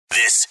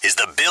This is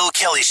the Bill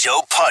Kelly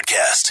Show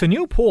podcast. A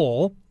new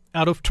poll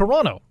out of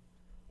Toronto,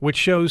 which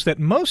shows that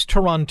most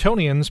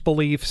Torontonians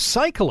believe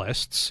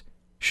cyclists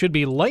should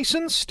be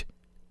licensed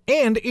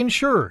and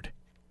insured,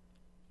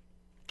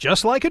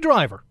 just like a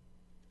driver.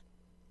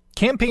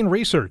 Campaign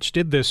Research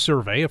did this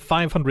survey of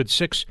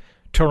 506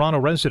 Toronto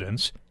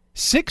residents.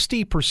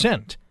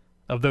 60%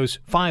 of those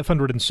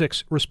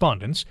 506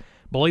 respondents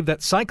believe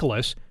that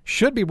cyclists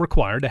should be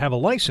required to have a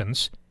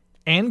license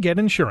and get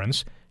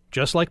insurance,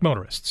 just like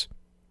motorists.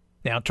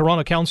 Now,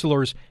 Toronto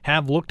councillors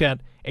have looked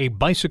at a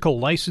bicycle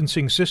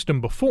licensing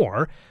system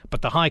before,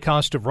 but the high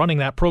cost of running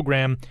that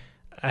program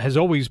has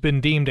always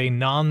been deemed a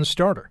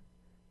non-starter.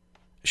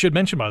 Should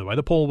mention, by the way,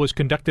 the poll was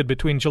conducted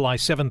between July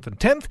 7th and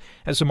 10th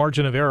as a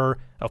margin of error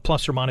of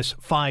plus or minus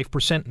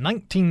 5%,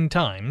 19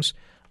 times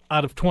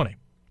out of 20.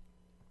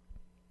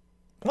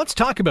 Let's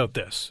talk about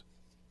this.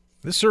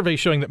 This survey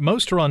showing that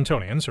most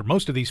Torontonians, or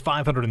most of these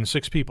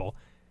 506 people,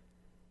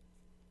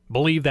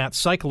 believe that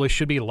cyclists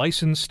should be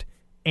licensed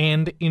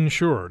and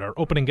insured. Our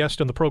opening guest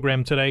on the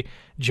program today,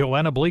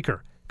 Joanna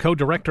Bleeker,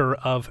 co-director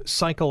of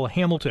Cycle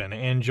Hamilton,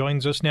 and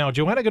joins us now.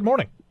 Joanna, good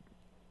morning.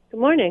 Good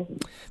morning.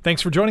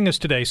 Thanks for joining us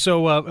today.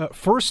 So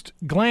first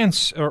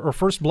glance or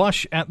first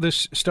blush at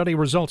this study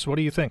results, what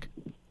do you think?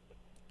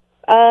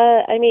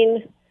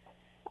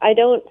 I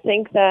don't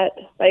think that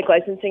bike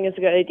licensing is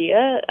a good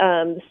idea.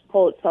 This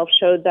poll itself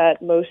showed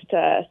that most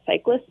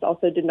cyclists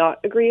also did not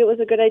agree it was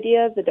a good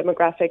idea. The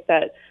demographic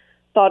that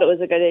thought it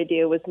was a good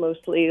idea was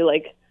mostly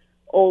like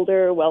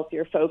older,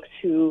 wealthier folks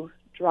who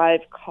drive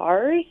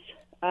cars.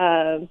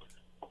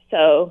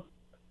 So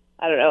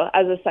I don't know,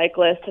 as a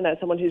cyclist and as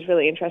someone who's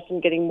really interested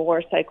in getting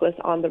more cyclists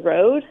on the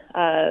road,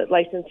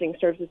 licensing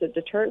serves as a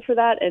deterrent for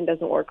that and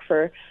doesn't work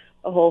for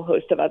a whole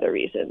host of other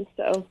reasons.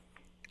 So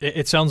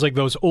it sounds like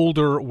those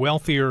older,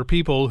 wealthier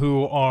people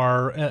who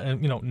are,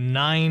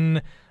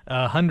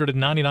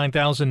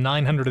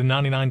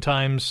 999,999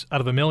 times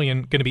out of a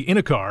million going to be in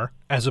a car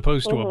as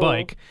opposed to a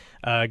bike,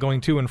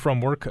 going to and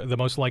from work, the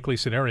most likely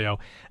scenario,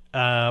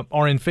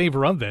 are in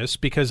favor of this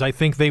because I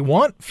think they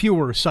want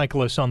fewer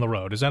cyclists on the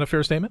road. Is that a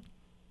fair statement?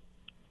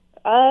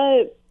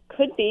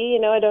 Could be.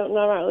 I'm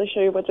not really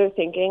sure what they're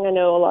thinking. I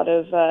know a lot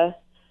of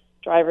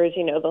drivers,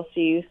 they'll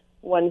see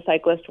one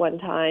cyclist one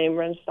time,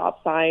 run a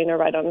stop sign or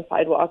ride on the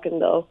sidewalk,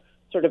 and they'll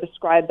sort of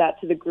ascribe that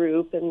to the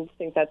group and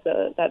think that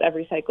that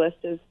every cyclist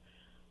is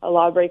a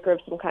lawbreaker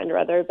of some kind or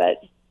other.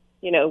 But,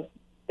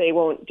 they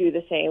won't do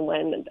the same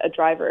when a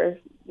driver,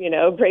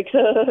 breaks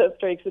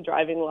a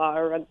driving law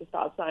or runs a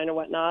stop sign or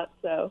whatnot.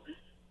 So,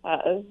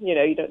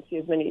 you don't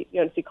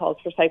see calls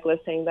for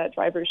cyclists saying that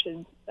drivers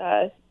should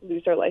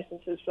lose their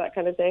licenses for that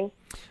kind of thing.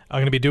 I'm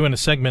going to be doing a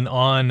segment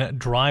on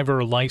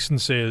driver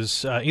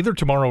licenses either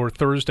tomorrow or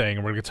Thursday,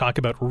 and we're going to talk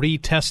about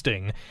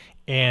retesting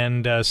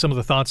and some of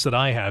the thoughts that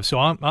I have. So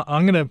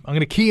I'm going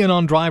to key in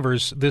on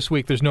drivers this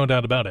week. There's no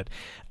doubt about it.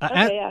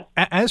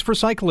 As for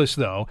cyclists,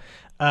 though,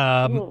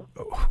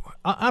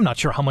 I'm not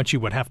sure how much you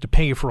would have to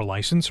pay for a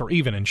license or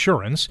even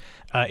insurance.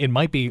 It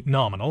might be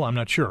nominal, I'm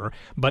not sure.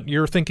 But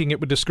you're thinking it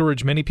would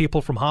discourage many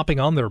people from hopping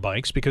on their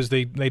bikes because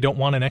they don't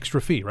want an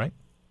extra fee, right?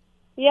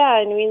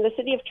 Yeah, the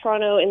city of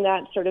Toronto, in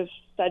that sort of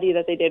study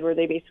that they did where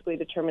they basically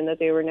determined that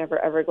they were never,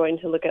 ever going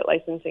to look at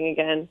licensing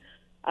again,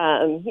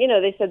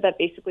 they said that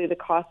basically the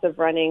cost of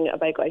running a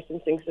bike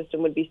licensing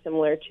system would be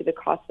similar to the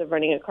cost of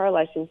running a car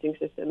licensing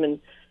system, and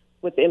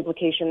with the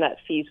implication that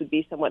fees would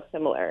be somewhat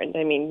similar. And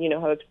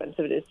how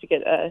expensive it is to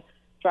get a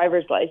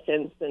driver's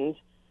license. And,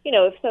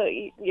 if so,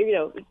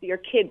 your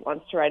kid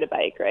wants to ride a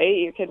bike, right?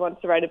 Your kid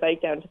wants to ride a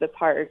bike down to the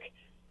park.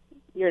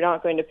 You're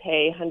not going to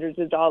pay hundreds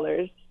of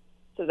dollars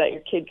so that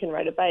your kid can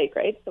ride a bike,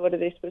 right? So what are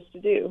they supposed to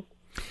do?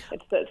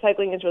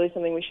 Cycling is really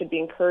something we should be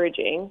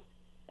encouraging,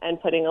 and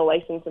putting a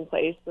license in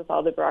place with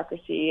all the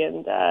bureaucracy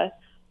and,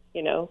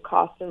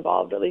 costs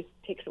involved really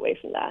takes away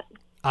from that.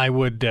 I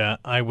would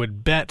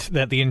bet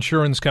that the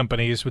insurance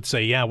companies would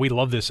say, yeah, we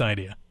love this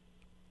idea.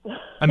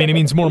 It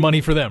means more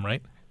money for them,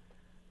 right?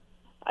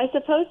 I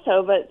suppose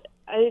so, but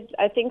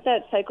I think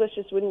that cyclists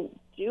just wouldn't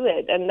do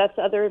it. And that's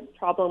the other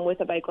problem with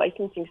a bike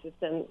licensing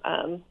system,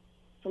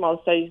 from all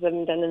the studies that have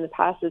been done in the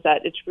past, is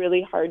that it's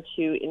really hard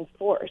to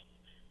enforce,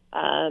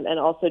 and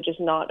also just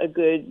not a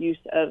good use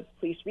of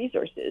police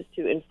resources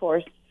to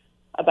enforce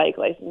a bike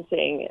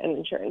licensing and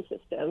insurance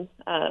system.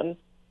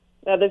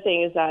 The other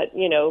thing is that,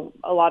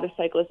 a lot of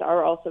cyclists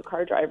are also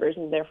car drivers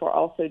and therefore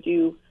also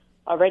do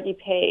already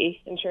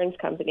pay insurance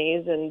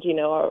companies and,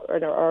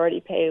 or already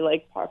pay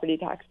like property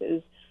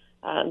taxes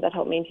that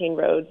help maintain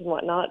roads and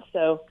whatnot.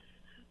 So,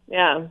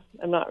 yeah,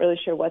 I'm not really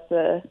sure what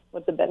the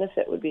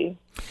benefit would be.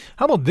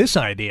 How about this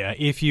idea?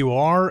 If you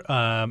are,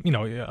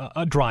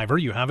 a driver,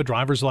 you have a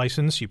driver's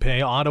license, you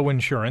pay auto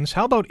insurance.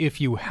 How about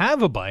if you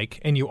have a bike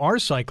and you are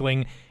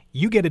cycling,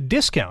 you get a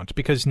discount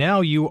because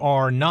now you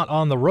are not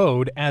on the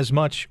road as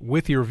much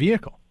with your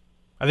vehicle?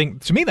 I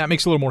think, to me, that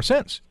makes a little more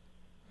sense.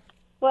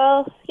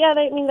 Well, yeah,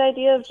 the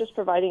idea of just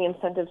providing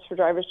incentives for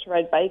drivers to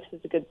ride bikes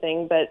is a good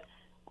thing, but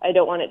I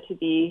don't want it to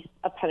be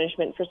a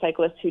punishment for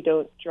cyclists who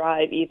don't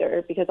drive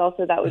either, because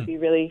also that would be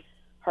really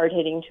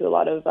hard-hitting to a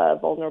lot of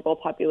vulnerable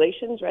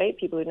populations, right?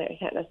 People who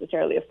can't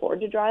necessarily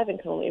afford to drive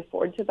and can only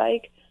afford to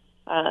bike.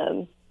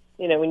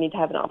 We need to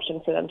have an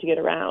option for them to get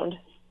around.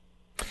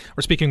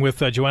 We're speaking with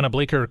Joanna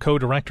Bleeker,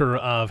 co-director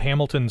of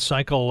Hamilton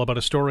Cycle, about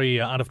a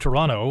story out of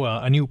Toronto.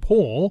 A new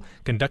poll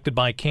conducted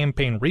by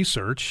Campaign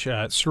Research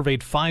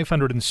surveyed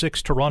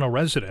 506 Toronto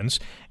residents,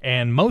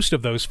 and most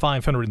of those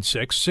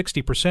 506,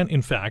 60%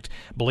 in fact,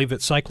 believe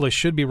that cyclists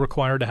should be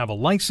required to have a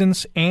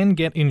license and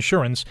get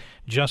insurance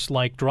just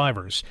like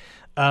drivers.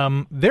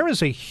 There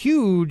is a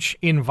huge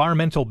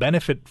environmental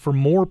benefit for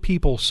more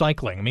people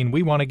cycling. I mean,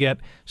 we want to get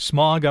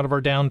smog out of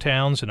our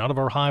downtowns and out of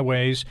our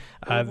highways.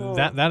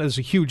 That is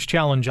a huge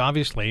challenge,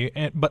 obviously.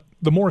 But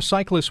the more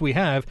cyclists we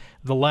have,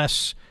 the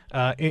less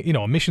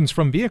emissions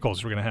from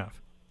vehicles we're going to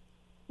have.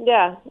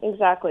 Yeah,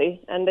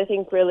 exactly. And I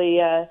think really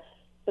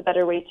the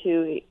better way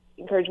to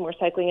encourage more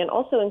cycling and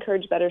also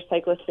encourage better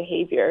cyclist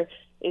behavior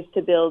is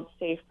to build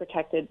safe,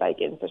 protected bike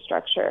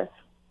infrastructure,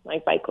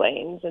 like bike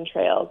lanes and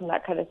trails and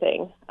that kind of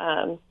thing.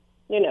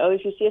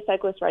 If you see a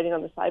cyclist riding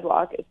on the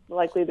sidewalk, it's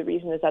likely the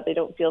reason is that they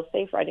don't feel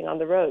safe riding on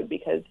the road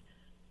because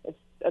it's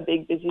a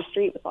big, busy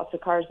street with lots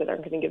of cars that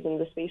aren't going to give them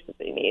the space that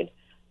they need.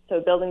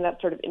 So building that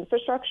sort of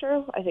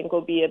infrastructure, I think,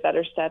 will be a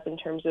better step in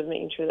terms of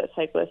making sure that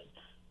cyclists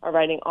are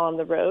riding on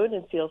the road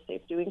and feel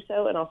safe doing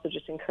so, and also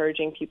just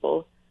encouraging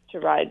people to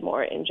ride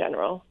more in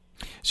general.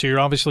 So you're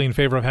obviously in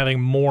favor of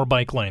having more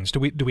bike lanes. Do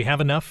we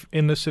have enough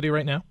in this city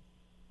right now?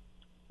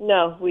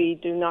 No, we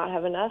do not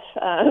have enough.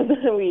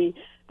 We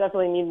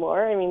definitely need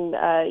more. I mean,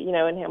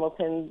 in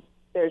Hamilton,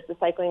 there's the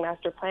cycling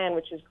master plan,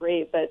 which is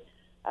great, but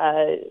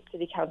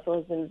City Council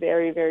has been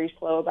very, very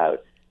slow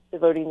about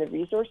devoting the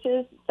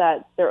resources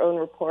that their own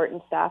report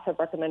and staff have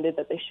recommended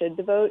that they should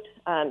devote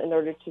in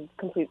order to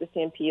complete the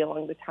CMP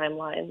along the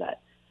timeline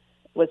that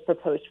was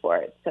proposed for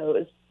it. So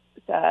it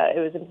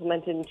was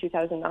implemented in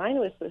 2009. It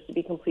was supposed to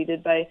be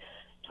completed by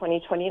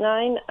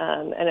 2029,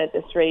 and at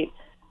this rate,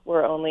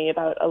 we're only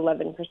about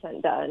 11%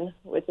 done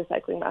with the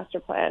cycling master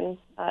plan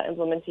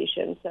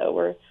implementation. So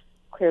we're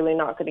clearly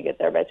not going to get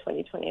there by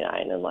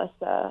 2029 unless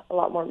a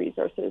lot more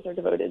resources are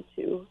devoted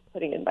to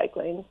putting in bike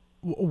lanes.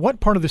 What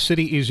part of the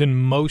city is in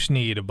most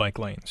need of bike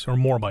lanes or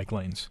more bike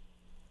lanes?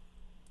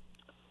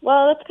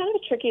 Well, that's kind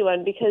of a tricky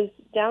one because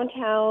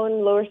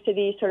downtown Lower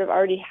City sort of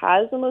already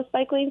has the most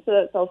bike lanes, so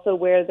that's also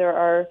where there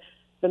are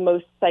the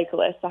most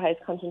cyclists, the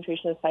highest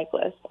concentration of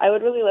cyclists. I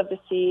would really love to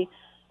see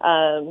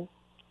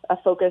a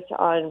focus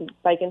on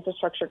bike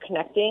infrastructure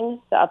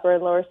connecting the upper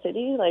and lower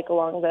city, like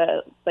along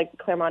the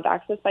Claremont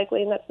Access bike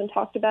lane that's been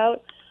talked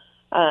about.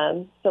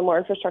 So more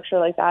infrastructure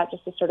like that,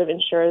 just to sort of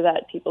ensure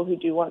that people who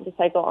do want to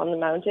cycle on the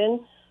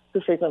mountain,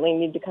 who frequently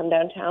need to come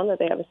downtown, that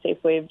they have a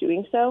safe way of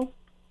doing so.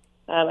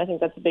 I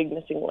think that's a big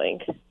missing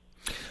link.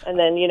 And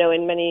then,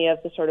 in many of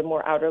the sort of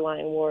more outer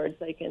line wards,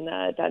 like in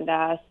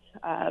Dundas,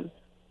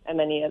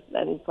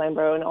 and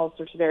Flamborough and all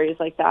sorts of areas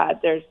like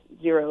that, there's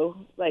zero,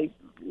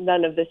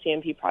 none of the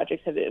CMP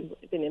projects have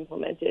been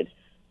implemented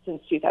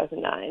since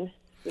 2009,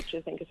 which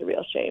I think is a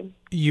real shame.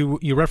 You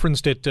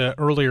referenced it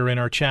earlier in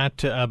our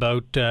chat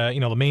about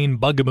the main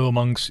bugaboo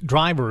amongst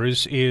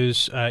drivers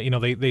is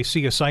they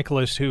see a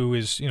cyclist who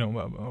is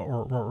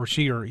or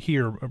she or he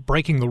are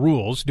breaking the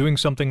rules, doing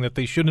something that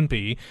they shouldn't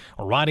be,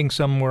 or riding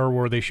somewhere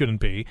where they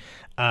shouldn't be,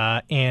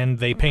 and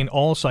they paint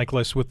all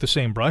cyclists with the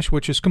same brush,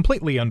 which is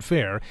completely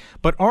unfair.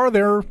 But are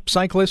there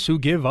cyclists who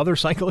give other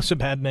cyclists a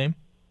bad name?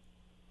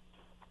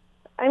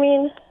 I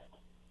mean,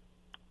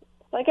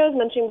 like I was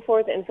mentioning before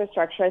with the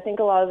infrastructure, I think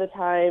a lot of the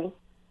time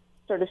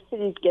sort of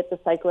cities get the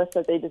cyclists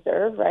that they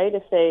deserve, right?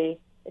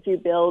 If you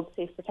build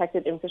safe,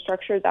 protected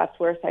infrastructure, that's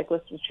where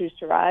cyclists will choose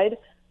to ride.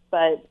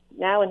 But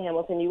now in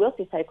Hamilton, you will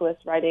see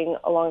cyclists riding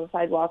along the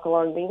sidewalk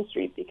along Main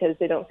Street because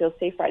they don't feel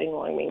safe riding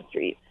along Main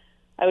Street.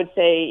 I would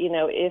say,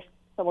 if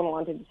someone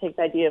wanted to take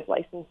the idea of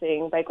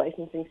bike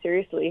licensing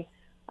seriously,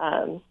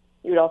 you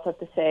would also have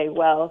to say,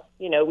 well,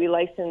 we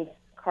license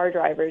car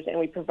drivers and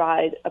we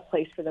provide a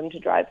place for them to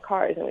drive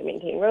cars, and we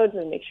maintain roads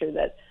and make sure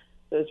that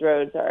those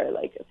roads are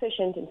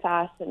efficient and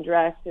fast and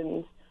direct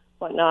and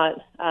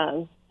whatnot.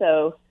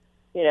 So,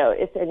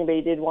 if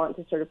anybody did want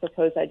to sort of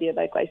propose the idea of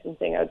bike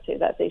licensing, I would say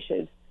that they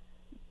should,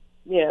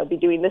 be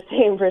doing the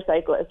same for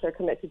cyclists or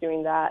commit to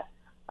doing that,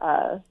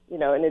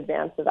 in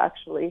advance of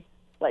actually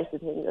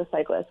licensing the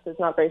cyclists. It's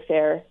not very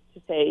fair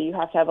to say you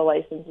have to have a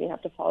license and you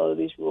have to follow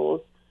these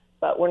rules,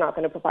 but we're not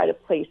going to provide a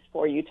place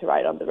for you to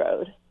ride on the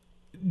road.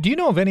 Do you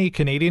know of any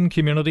Canadian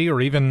community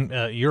or even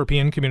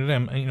European community?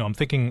 I'm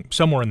thinking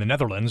somewhere in the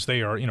Netherlands.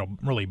 They are,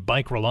 really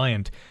bike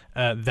reliant.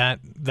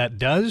 That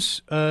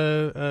does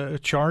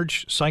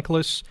charge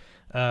cyclists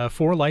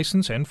for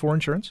license and for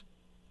insurance.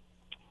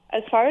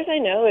 As far as I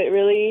know, it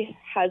really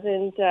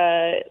hasn't.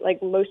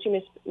 Most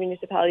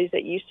municipalities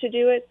that used to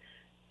do it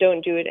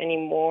don't do it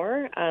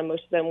anymore.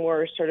 Most of them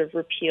were sort of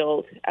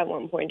repealed at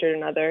one point or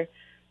another,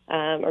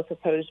 or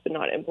proposed but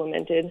not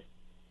implemented.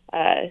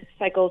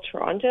 Cycle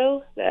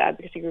Toronto, the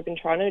advocacy group in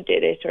Toronto,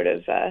 did a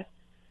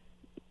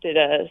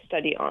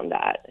study on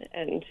that,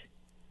 and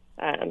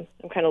I'm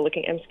kind of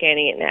I'm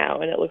scanning it now,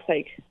 and it looks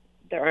like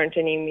there aren't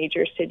any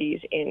major cities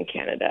in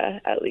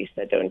Canada, at least,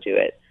 that don't do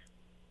it.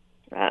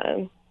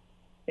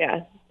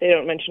 They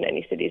don't mention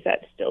any cities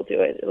that still do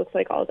it. It looks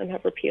like all of them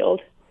have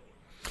repealed.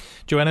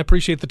 Joanna, I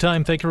appreciate the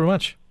time. Thank you very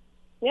much.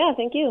 Yeah,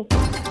 thank you.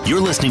 You're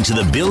listening to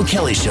The Bill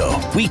Kelly Show,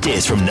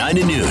 weekdays from 9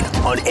 to noon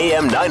on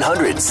AM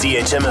 900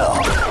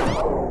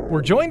 CHML.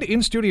 We're joined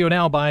in studio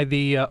now by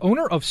the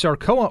owner of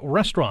Sarcoa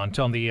Restaurant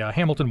on the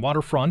Hamilton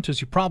waterfront.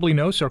 As you probably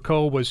know,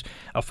 Sarcoa was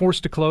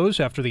forced to close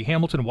after the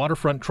Hamilton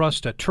Waterfront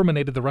Trust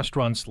terminated the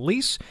restaurant's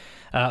lease.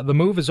 The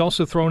move has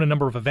also thrown a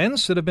number of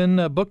events that have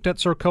been booked at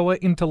Sarcoa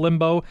into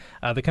limbo.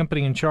 The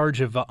company in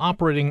charge of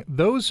operating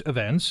those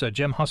events,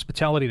 Gem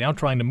Hospitality, now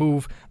trying to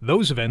move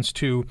those events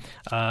to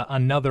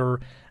another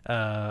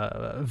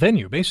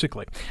venue,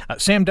 basically.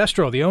 Sam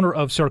Destro, the owner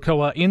of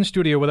Sarcoa, in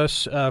studio with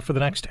us for the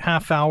next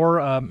half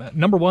hour.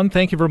 Number one,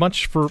 thank you very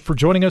much for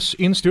joining us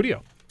in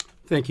studio.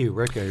 Thank you,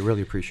 Rick. I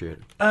really appreciate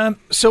it.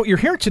 So you're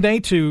here today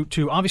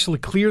to obviously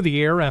clear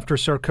the air after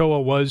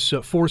Sarcoa was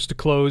forced to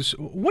close.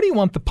 What do you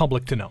want the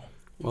public to know?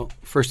 Well,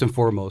 first and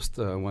foremost,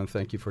 I want to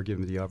thank you for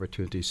giving me the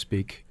opportunity to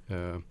speak.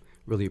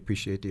 Really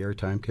appreciate the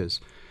airtime because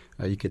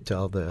you could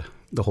tell the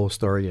whole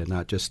story and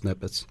not just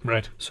snippets.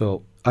 Right.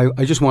 So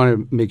I just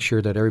want to make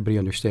sure that everybody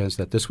understands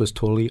that this was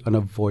totally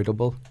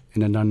unavoidable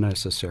and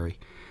unnecessary.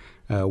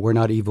 We're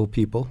not evil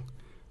people.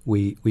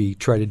 We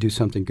try to do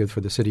something good for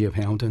the city of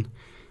Hamilton.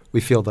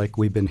 We feel like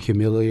we've been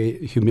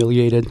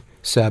humiliated,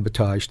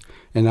 sabotaged,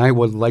 and I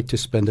would like to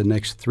spend the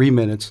next 3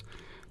 minutes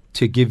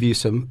to give you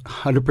some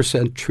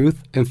 100%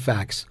 truth and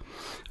facts.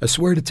 I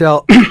swear to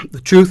tell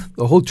the truth,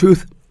 the whole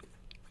truth,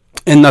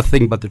 and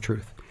nothing but the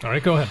truth. All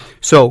right, go ahead.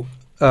 So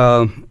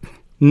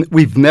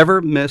we've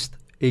never missed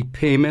a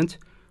payment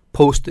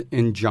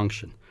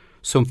post-injunction.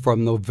 So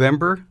from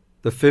November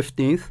the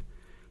 15th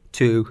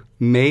to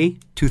May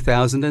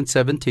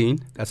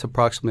 2017, that's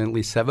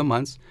approximately 7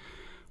 months,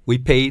 we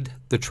paid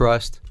the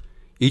trust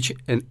each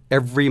and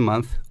every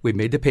month. We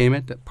made the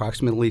payment,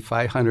 approximately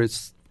 500,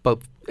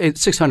 about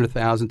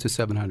 600,000 to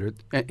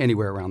 700,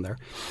 anywhere around there.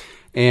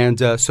 And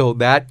so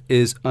that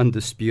is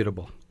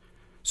undisputable.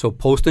 So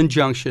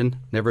post-injunction,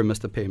 never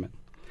missed a payment.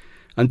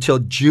 Until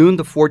June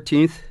the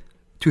 14th,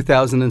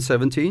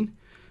 2017,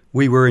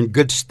 we were in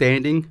good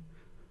standing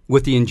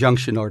with the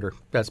injunction order.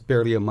 That's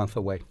barely a month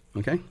away,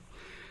 okay?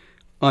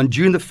 On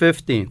June the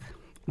 15th,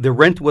 the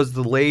rent was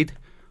delayed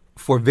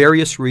for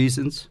various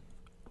reasons.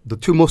 The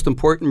two most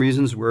important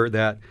reasons were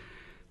that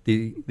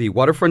the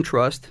Waterfront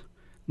Trust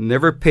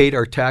never paid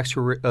our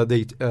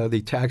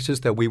the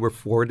taxes that we were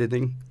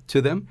forwarding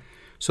to them,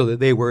 so that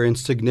they were in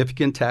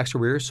significant tax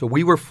arrears. So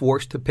we were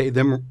forced to pay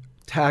them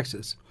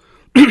taxes,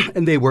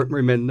 and they weren't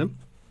remitting them.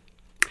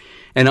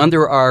 And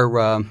under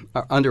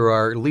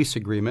our lease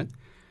agreement,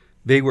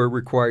 they were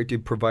required to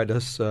provide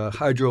us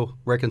hydro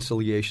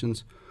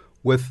reconciliations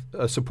with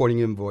supporting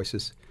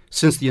invoices.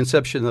 Since the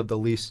inception of the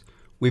lease,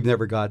 we've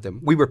never got them.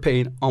 We were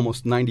paying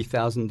almost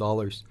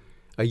 $90,000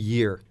 a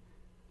year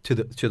to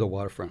the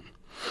waterfront.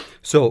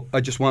 So I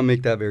just want to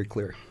make that very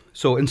clear.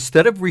 So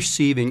instead of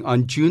receiving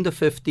on June the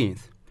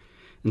 15th,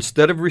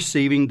 instead of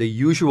receiving the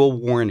usual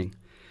warning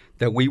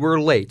that we were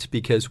late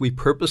because we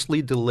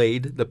purposely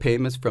delayed the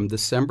payments from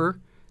December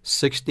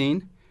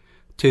 16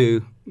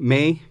 to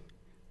May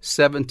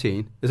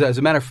 17. As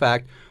a matter of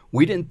fact,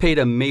 we didn't pay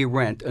the May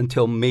rent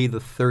until May the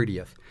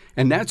 30th.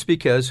 And that's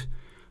because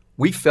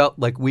we felt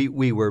like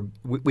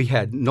we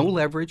had no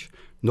leverage.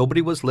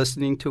 Nobody was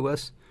listening to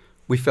us.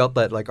 We felt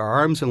that like our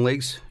arms and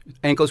legs,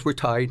 ankles were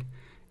tied,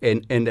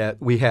 and that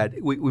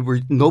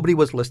nobody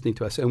was listening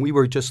to us, and we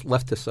were just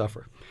left to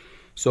suffer.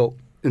 So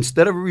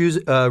instead of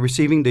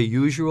receiving the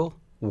usual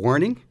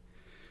warning,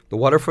 the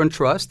Waterfront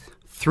Trust,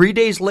 4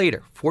 days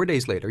later,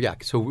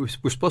 so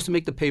we're supposed to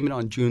make the payment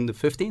on June the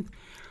 15th.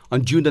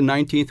 On June the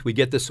 19th, we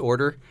get this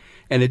order,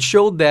 and it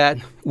showed that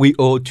we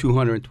owed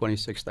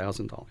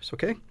 $226,000,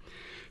 okay?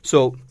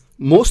 So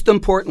most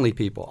importantly,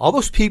 people, all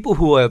those people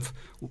who have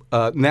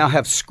now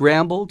have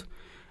scrambled,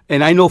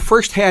 and I know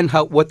firsthand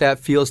what that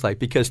feels like,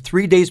 because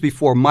 3 days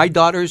before my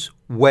daughter's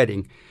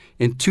wedding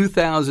in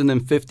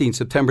 2015,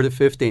 September the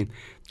 15th,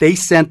 they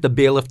sent the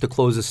bailiff to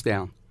close us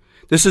down.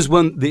 This is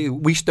when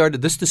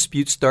this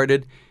dispute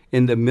started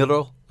in the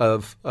middle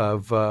of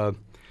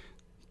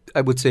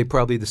I would say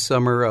probably the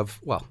summer of,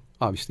 well,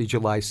 obviously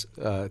July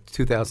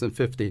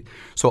 2015.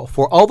 So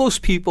for all those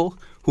people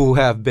who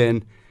have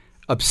been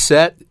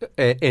upset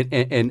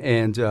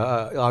and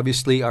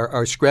obviously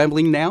are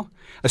scrambling now,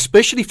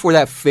 especially for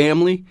that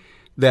family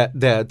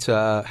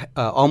that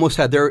almost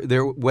had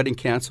their wedding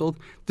canceled,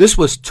 this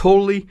was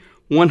totally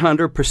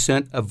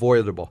 100%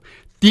 avoidable.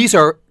 These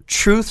are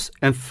truths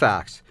and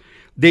facts.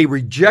 They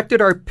rejected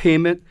our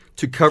payment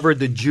to cover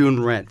the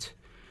June rent.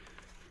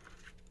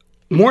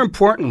 More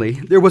importantly,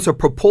 there was a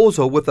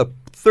proposal with a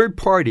third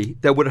party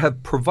that would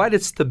have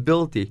provided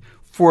stability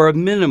for a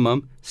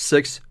minimum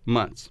 6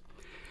 months.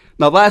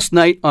 Now, last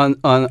night on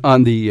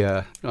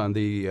the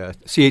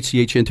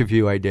CHCH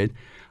interview I did,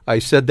 I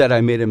said that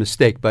I made a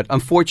mistake, but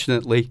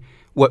unfortunately,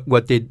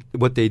 what they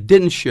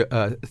didn't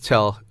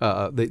tell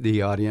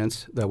the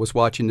audience that was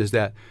watching is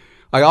that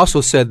I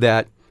also said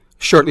that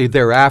shortly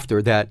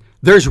thereafter that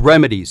there's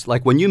remedies.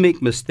 Like when you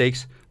make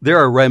mistakes, there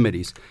are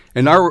remedies,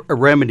 and our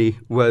remedy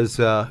was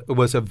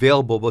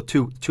available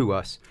to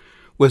us,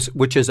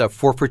 which is a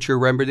forfeiture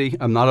remedy.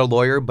 I'm not a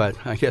lawyer, but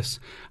I guess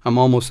I'm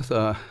almost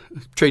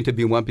trained to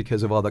be one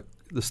because of all the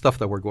stuff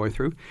that we're going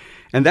through,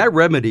 and that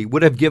remedy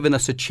would have given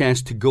us a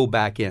chance to go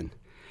back in,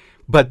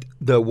 but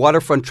the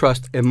Waterfront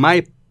Trust, in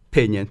my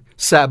opinion,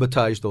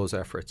 sabotaged those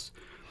efforts.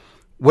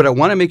 What I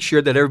want to make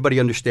sure that everybody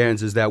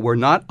understands is that we're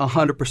not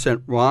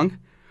 100% wrong,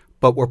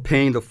 but we're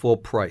paying the full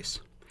price.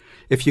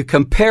 If you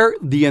compare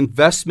the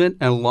investment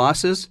and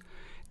losses,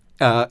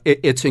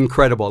 it's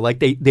incredible. Like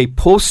they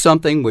post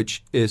something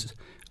which is,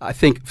 I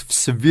think,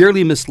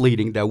 severely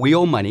misleading, that we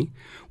owe money,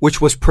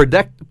 which was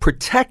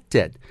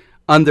protected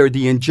under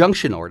the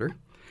injunction order.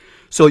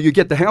 So you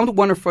get the Hamilton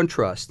Waterfront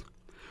Trust,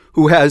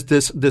 who has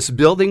this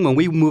building. When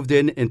we moved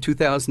in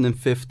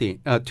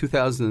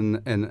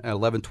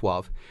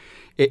 2011-12,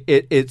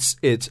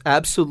 it's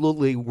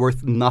absolutely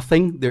worth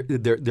nothing.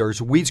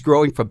 There's weeds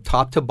growing from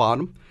top to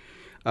bottom.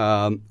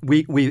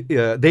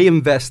 They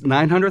invest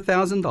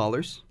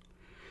 $900,000,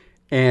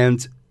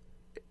 and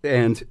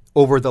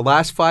over the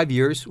last 5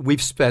 years,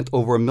 we've spent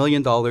over $1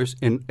 million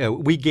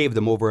we gave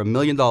them over $1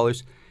 million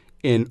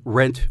in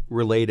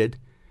rent-related.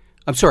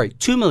 I'm sorry,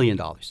 $2 million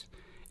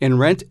in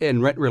rent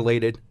and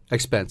rent-related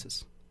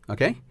expenses.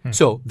 Okay,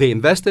 so they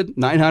invested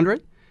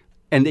 $900,000,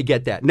 and they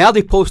get that. Now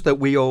they post that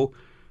we owe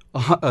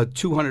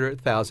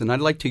 $200,000.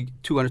 I'd like to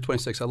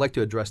 $226,000. I'd like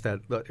to address that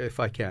if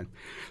I can.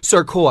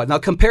 Sarcoa. Now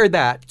compare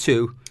that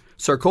to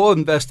Sarcoa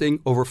investing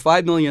over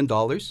 $5 million,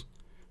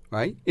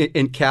 right,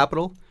 in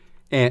capital,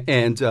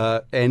 and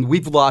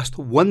we've lost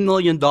 $1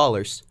 million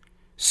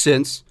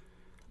since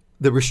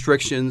the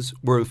restrictions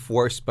were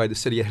enforced by the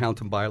City of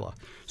Hamilton bylaw.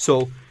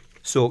 So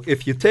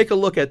if you take a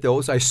look at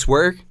those, I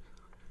swear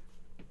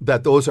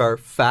that those are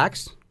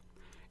facts,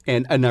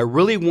 and I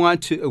really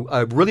want to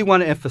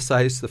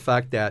emphasize the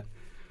fact that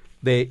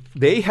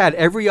they had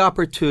every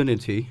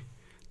opportunity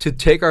to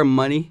take our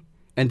money,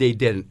 and they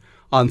didn't.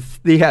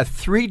 They had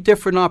 3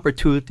 different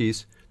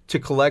opportunities to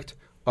collect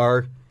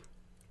our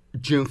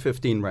June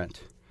 15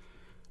 rent.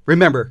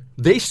 Remember,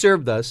 they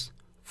served us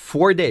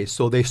 4 days.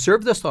 So they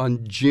served us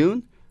on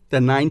June the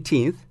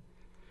 19th,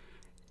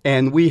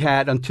 and we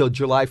had until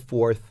July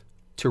 4th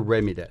to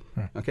remedy it.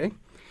 Okay,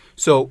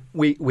 so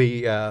what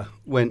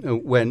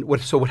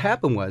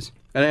happened was,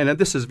 and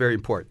this is very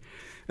important,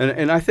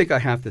 and I think I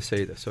have to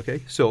say this.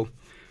 Okay, so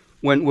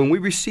when we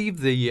received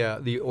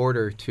the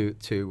order to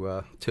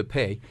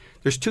pay,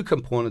 there's 2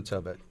 components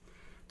of it.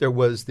 There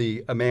was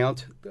the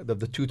amount of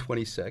the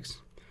 $226.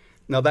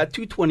 Now that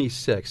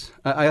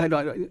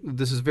 $226,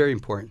 this is very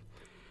important.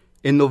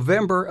 In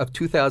November of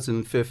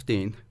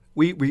 2015,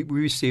 we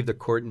received a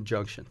court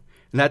injunction.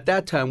 And at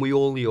that time, we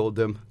only owed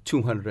them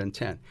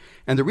 $210.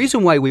 And the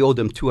reason why we owed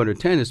them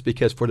 $210 is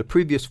because for the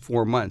previous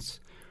 4 months,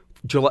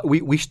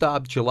 we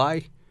stopped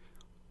July,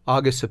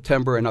 August,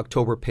 September, and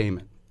October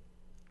payment,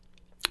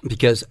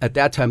 because at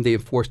that time they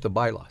enforced the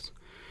bylaws.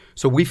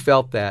 So we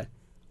felt that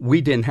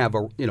we weren't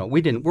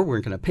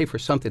going to pay for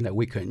something that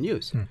we couldn't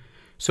use.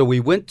 So we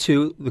went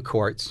to the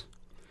courts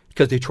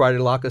because they tried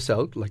to lock us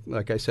out.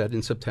 Like I said,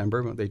 in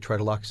September, they tried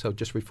to lock us out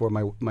just before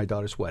my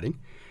daughter's wedding.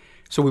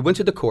 So we went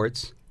to the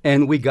courts,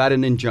 and we got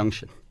an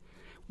injunction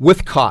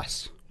with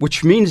costs,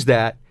 which means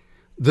that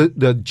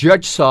the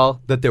judge saw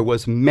that there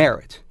was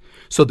merit.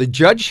 So the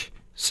judge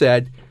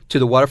said to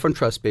the Waterfront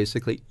Trust,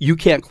 basically, you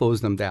can't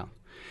close them down.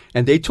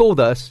 And they told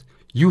us,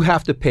 you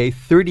have to pay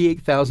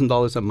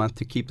 $38,000 a month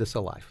to keep this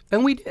alive.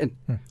 And we did.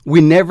 We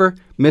never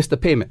missed a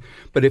payment.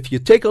 But if you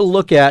take a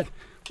look at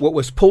what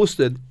was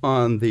posted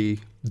on the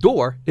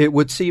door, it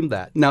would seem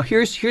that. Now,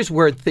 here's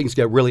where things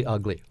get really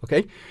ugly,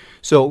 okay?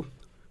 So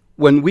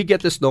when we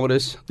get this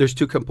notice, there's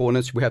 2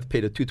 components. We have to pay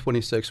the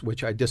 $226,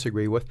 which I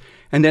disagree with,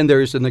 and then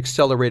there's an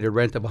accelerated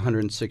rent of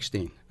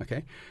 $116.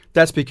 Okay,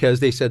 that's because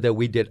they said that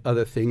we did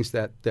other things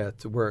that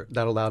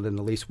allowed in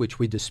the lease, which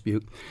we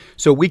dispute.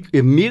 So we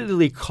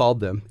immediately called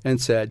them and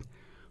said,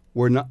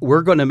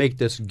 we're going to make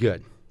this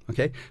good.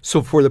 Okay,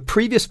 so for the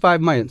previous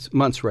 5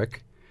 months,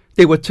 Rick,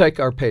 they would take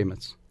our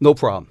payments, no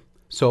problem.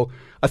 So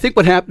I think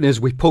what happened is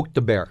we poked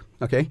the bear.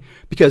 Okay,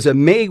 because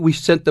in May we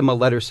sent them a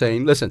letter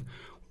saying, listen,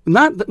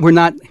 we're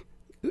not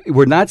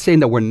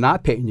saying that we're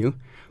not paying you,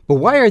 but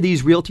why are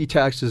these realty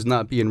taxes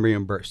not being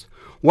reimbursed?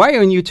 Why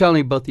aren't you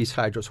telling about these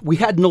hydros? We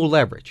had no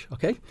leverage,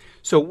 okay?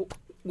 So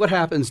what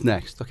happens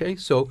next, okay?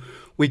 So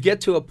we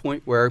get to a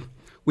point where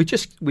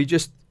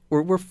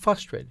we're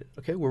frustrated,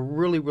 okay? We're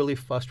really, really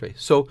frustrated.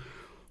 So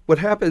what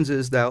happens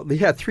is now they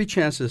had 3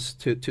 chances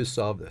to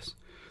solve this.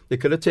 They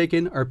could have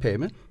taken our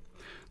payment.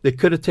 They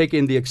could have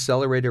taken the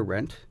accelerated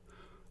rent.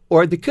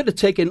 Or they could have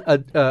taken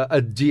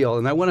a deal,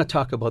 and I want to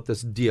talk about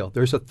this deal.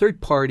 There's a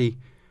third-party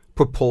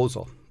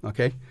proposal,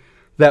 okay,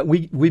 that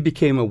we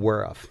became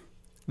aware of,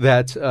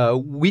 that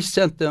we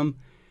sent them.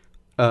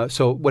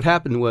 So what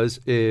happened was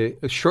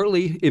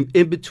shortly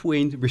in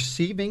between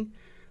receiving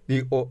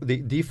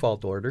the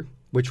default order,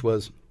 which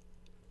was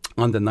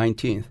on the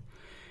 19th,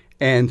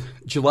 and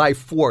July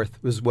 4th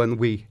was when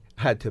we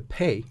had to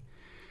pay,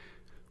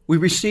 we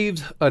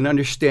received an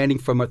understanding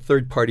from a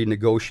third-party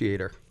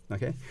negotiator.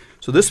 Okay,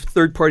 so this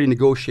third-party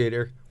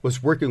negotiator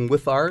was working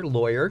with our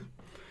lawyer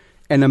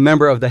and a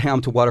member of the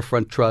Hamilton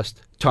Waterfront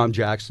Trust, Tom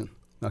Jackson.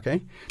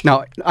 Okay,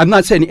 now I'm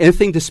not saying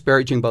anything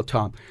disparaging about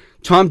Tom.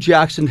 Tom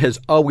Jackson has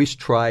always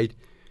tried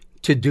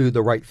to do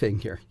the right thing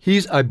here.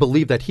 I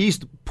believe that he's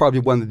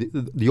probably one of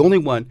the only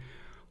one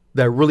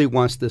that really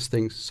wants this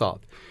thing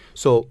solved.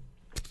 So,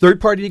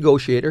 third-party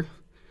negotiator,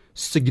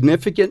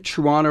 significant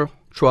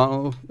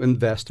Toronto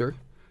investor,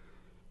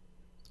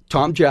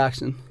 Tom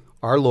Jackson,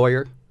 our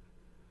lawyer,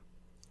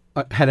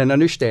 had an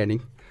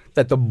understanding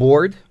that the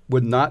board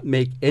would not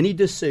make any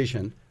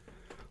decision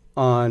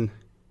on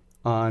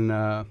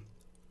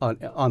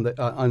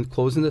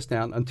closing this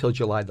down until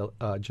July the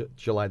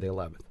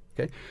 11th.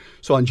 Okay,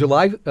 so on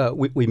July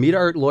we meet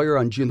our lawyer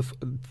on June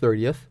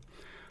 30th.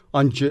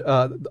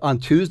 On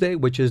Tuesday,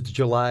 which is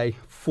July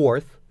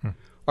 4th,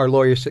 our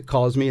lawyer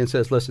calls me and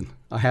says, "Listen,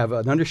 I have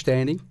an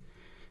understanding."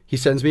 He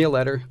sends me a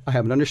letter. I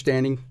have an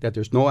understanding that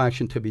there's no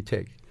action to be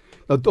taken.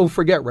 Now, don't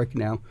forget, right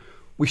now,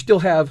 we still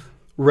have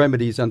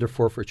remedies under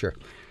forfeiture.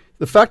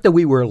 The fact that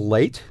we were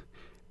late,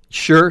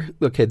 sure,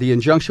 okay, the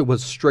injunction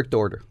was strict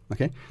order,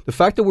 okay? The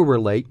fact that we were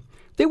late,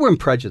 they were in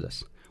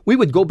prejudice. We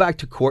would go back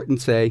to court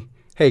and say,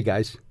 hey,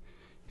 guys,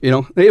 it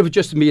would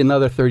just be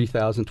another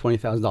 $30,000,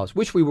 $20,000,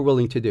 which we were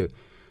willing to do.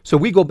 So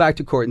we go back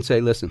to court and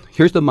say, listen,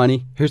 here's the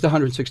money, here's the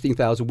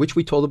 $116,000, which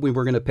we told them we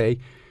were going to pay.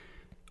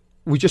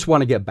 We just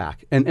want to get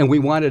back. And we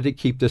wanted to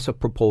keep this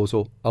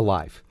proposal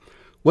alive.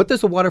 What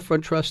does the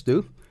Waterfront Trust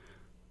do?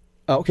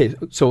 Okay,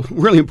 so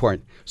really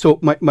important. So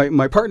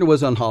my partner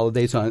was on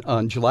holidays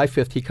on July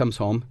 5th. He comes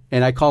home,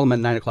 and I call him at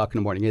 9 o'clock in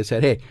the morning. He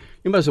said, hey,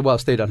 you might as well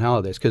stay on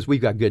holidays because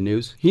we've got good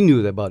news. He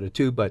knew about it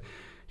too, but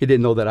he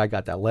didn't know that I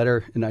got that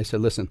letter. And I said,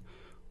 listen,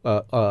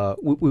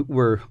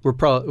 we're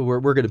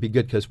going to be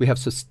good because we have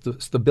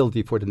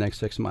stability for the next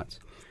 6 months.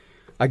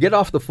 I get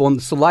off the phone.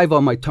 The saliva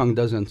on my tongue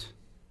doesn't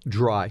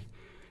dry.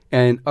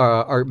 And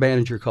our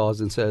manager calls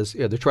and says,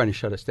 yeah, they're trying to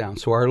shut us down.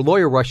 So our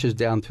lawyer rushes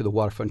down to the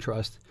Waterfront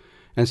Trust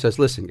and says,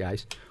 listen,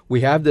 guys,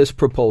 we have this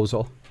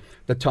proposal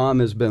that Tom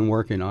has been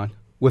working on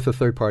with a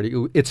third party.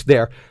 It's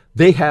there.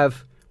 They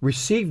have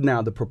received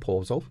now the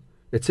proposal.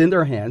 It's in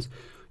their hands,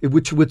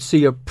 which would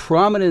see a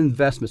prominent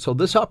investment. So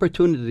this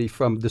opportunity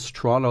from this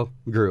Toronto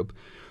group,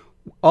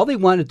 all they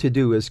wanted to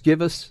do is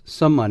give us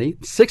some money,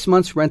 6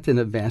 months rent in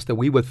advance that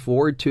we would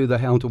forward to the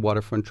Hamilton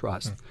Waterfront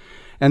Trust.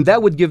 And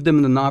that would give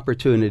them an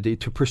opportunity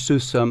to pursue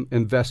some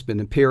investment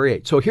in Pier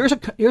 8. So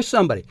here's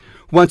somebody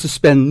who wants to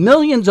spend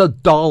millions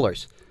of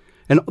dollars.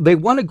 And they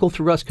want to go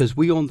through us because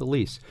we own the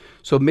lease.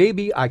 So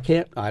maybe I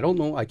don't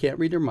know, I can't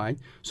read their mind.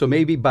 So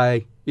maybe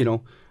by,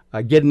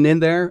 getting in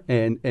there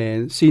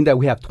and seeing that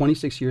we have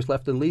 26 years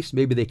left in lease,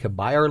 maybe they could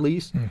buy our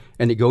lease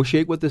and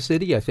negotiate with the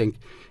city. I think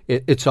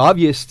it's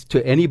obvious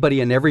to anybody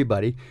and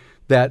everybody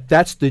that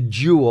that's the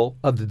jewel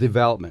of the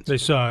development. They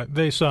saw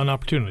an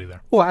opportunity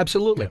there. Oh,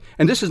 absolutely. Yeah.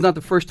 And this is not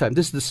the first time.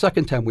 This is the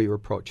second time we were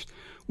approached.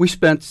 We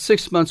spent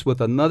 6 months with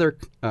another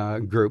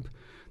group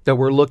that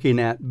we're looking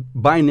at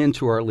buying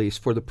into our lease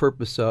for the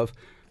purpose of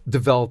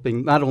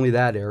developing not only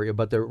that area,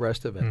 but the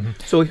rest of it.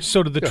 Mm-hmm.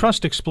 So did the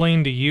trust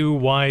explain to you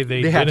why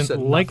they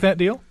didn't like that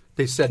deal?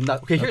 They said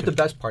nothing. Okay, here's the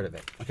best part of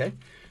it. Okay,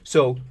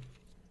 so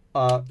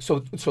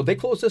they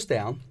closed us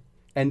down,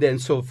 and then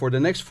so for the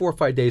next 4 or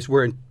 5 days,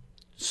 we're in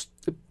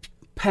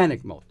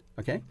panic mode.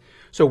 Okay,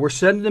 so we're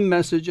sending them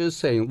messages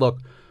saying, look,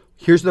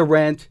 here's the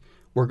rent.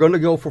 We're going to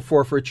go for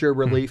forfeiture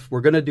relief.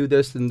 We're going to do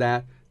this and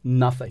that.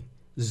 Nothing.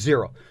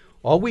 Zero.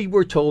 All we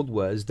were told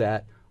was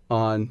that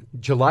on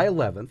July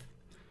 11th,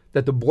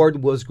 that the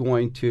board was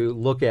going to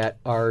look at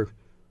our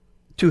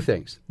two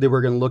things. They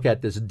were going to look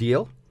at this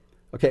deal,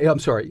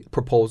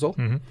 proposal,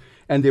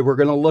 and they were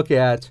going to look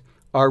at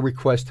our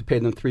request to pay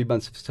them 3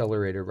 months of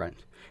accelerated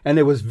rent. And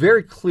it was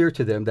very clear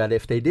to them that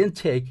if they didn't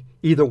take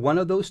either one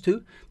of those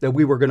two, that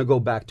we were going to go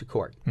back to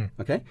court.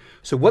 Okay?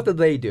 So what did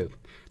they do?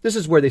 This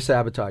is where they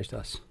sabotaged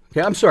us.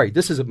 Okay, I'm sorry.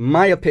 This is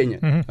my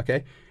opinion.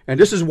 Okay? And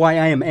this is why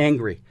I am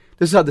angry.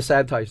 This is how they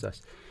sabotaged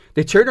us.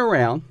 They turn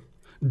around,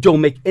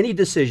 don't make any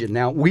decision.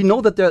 Now, we know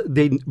that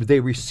they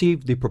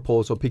received the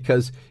proposal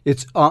because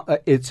it's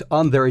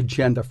on their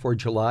agenda for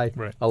July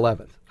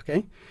 11th.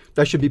 Okay?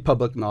 That should be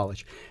public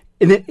knowledge.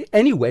 And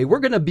anyway, we're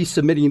going to be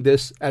submitting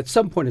this at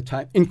some point in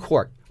time in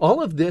court.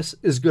 All of this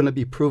is going to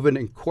be proven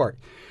in court.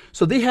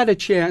 So they had a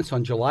chance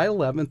on July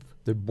 11th,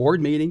 the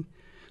board meeting,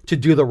 to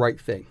do the right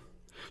thing.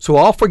 So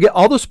I'll forget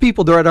all those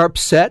people that are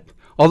upset,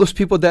 all those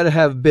people that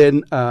have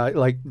been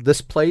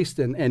displaced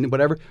and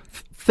whatever.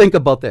 Think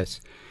about this.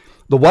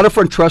 The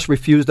Waterfront Trust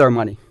refused our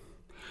money.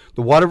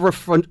 The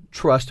Waterfront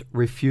Trust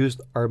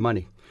refused our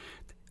money.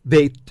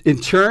 They,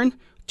 in turn,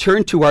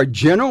 turned to our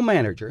general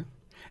manager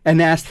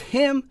and asked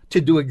him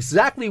to do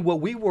exactly what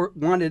we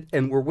wanted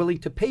and were willing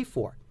to pay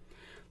for.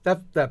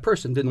 That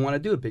person didn't want to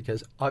do it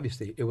because,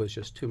 obviously, it was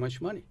just too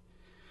much money.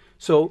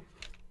 So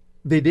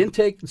they didn't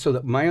take – so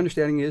that my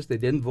understanding is they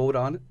didn't vote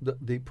on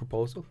the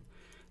proposal.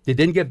 They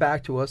didn't get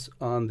back to us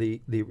on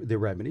the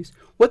remedies.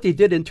 What they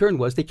did in turn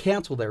was they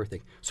canceled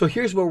everything. So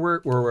here's where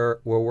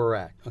we're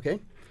at. Okay,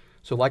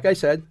 so like I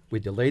said, we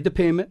delayed the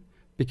payment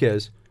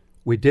because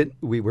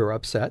we were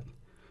upset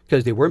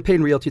because they weren't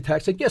paying realty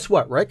tax. And guess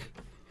what, Rick?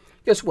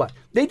 Guess what?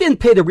 They didn't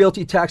pay the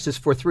realty taxes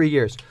for 3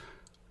 years.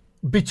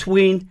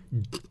 Between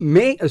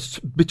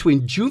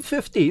June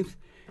 15th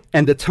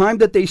and the time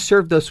that they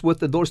served us with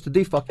the notice to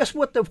default, guess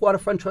what the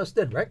Waterfront Trust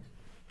did, Rick?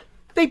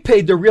 They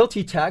paid the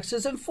realty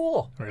taxes in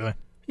full. Really?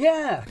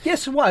 Yeah.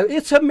 Guess what?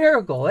 It's a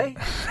miracle, eh?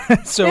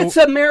 So it's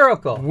a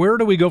miracle. Where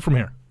do we go from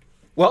here?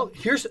 Well,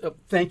 here's.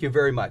 Thank you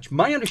very much.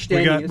 My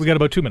understanding we got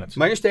about 2 minutes.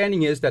 My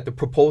understanding is that the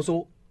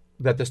proposal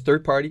that this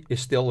third party is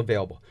still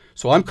available.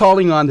 So I'm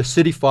calling on the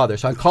city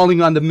fathers. I'm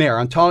calling on the mayor.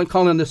 I'm calling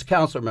on the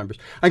council members.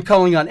 I'm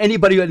calling on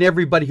anybody and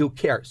everybody who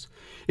cares.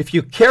 If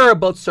you care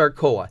about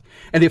Sarcoa,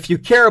 and if you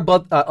care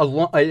about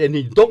and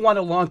you don't want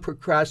a long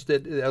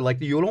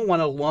you don't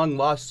want a long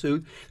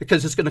lawsuit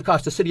because it's going to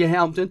cost the city of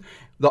Hamilton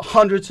the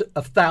hundreds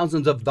of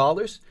thousands of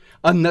dollars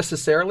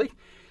unnecessarily,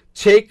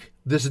 take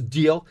this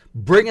deal,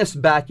 bring us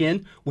back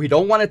in. We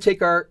don't want to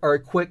take our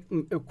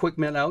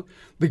equipment out.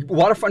 The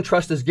Waterfront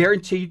Trust is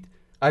guaranteed,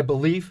 I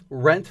believe,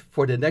 rent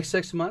for the next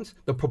 6 months.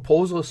 The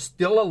proposal is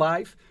still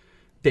alive.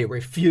 They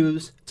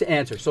refuse to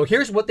answer. So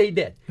here's what they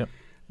did. Yep.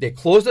 They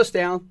closed us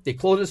down.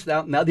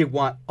 Now they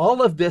want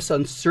all of this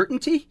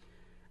uncertainty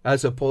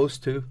as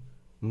opposed to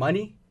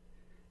money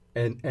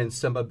and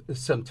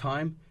some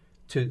time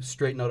to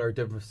straighten out our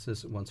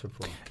differences once and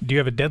for all. Do you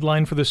have a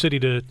deadline for the city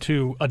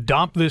to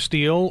adopt this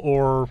deal,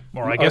 or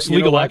I guess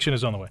legal action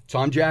is on the way?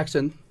 Tom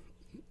Jackson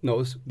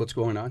knows what's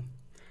going on.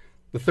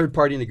 The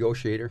third-party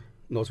negotiator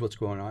knows what's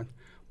going on.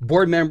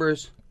 Board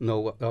members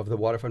know of the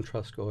Waterfront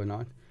Trust going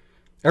on.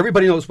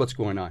 Everybody knows what's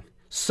going on.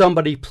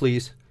 Somebody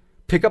please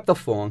pick up the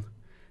phone,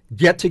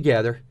 get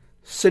together,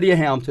 City of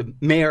Hamilton,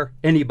 Mayor,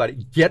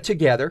 anybody, get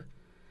together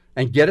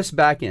and get us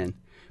back in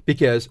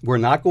because we're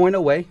not going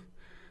away.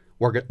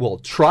 We'll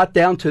trot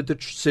down to the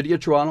City of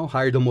Toronto,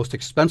 hire the most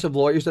expensive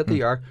lawyers that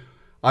they are.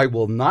 I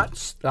will not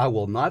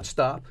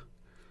stop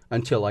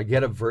until I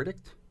get a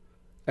verdict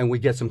and we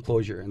get some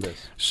closure in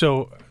this.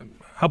 So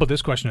how about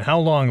this question? How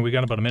long, we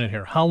got about a minute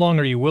here, how long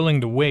are you willing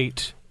to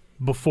wait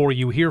before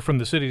you hear from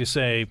the city to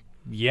say,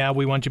 yeah,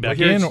 we want you back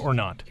in or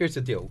not? Here's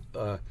the deal.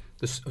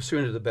 The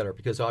sooner the better,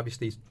 because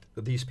obviously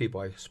these people,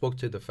 I spoke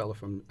to the fellow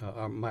from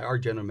our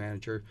general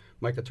manager,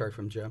 Mike Attard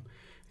from GEM,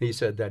 and he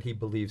said that he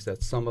believes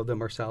that some of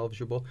them are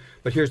salvageable.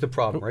 But here's the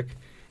problem, Rick.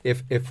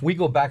 If we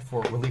go back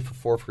for relief for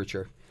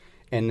forfeiture,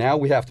 and now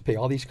we have to pay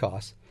all these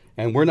costs,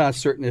 and we're not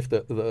certain if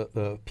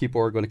the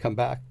people are going to come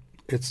back,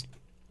 it's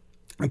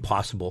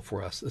impossible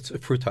for us. It's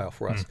futile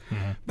for us.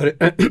 Mm-hmm. But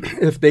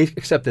if they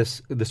accept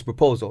this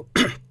proposal,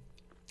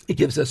 it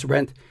gives us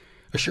rent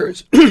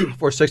assurance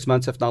for 6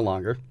 months, if not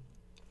longer.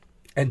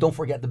 And don't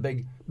forget the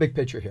big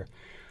picture here.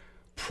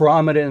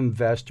 Prominent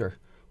investor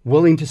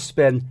willing to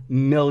spend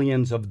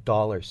millions of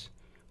dollars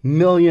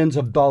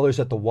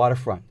at the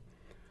waterfront.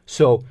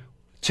 So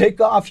take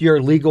off your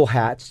legal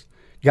hats.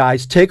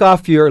 Guys, take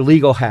off your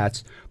legal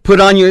hats. Put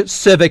on your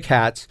civic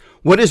hats.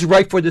 What is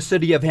right for the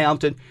city of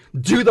Hamilton?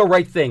 Do the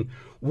right thing.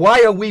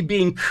 Why are we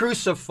being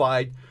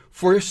crucified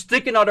for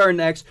sticking out our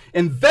necks,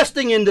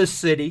 investing in this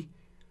city,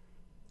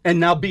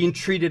 and now being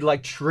treated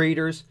like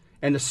traitors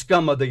and the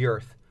scum of the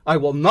earth? I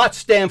will not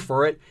stand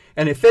for it.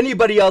 And if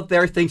anybody out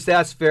there thinks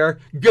that's fair,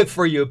 good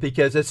for you,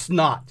 because it's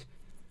not.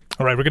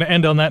 All right, we're going to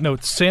end on that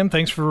note. Sam,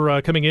 thanks for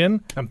coming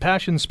in.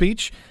 Impassioned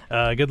speech.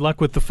 Good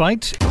luck with the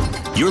fight.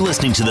 You're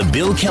listening to The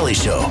Bill Kelly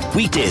Show,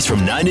 weekdays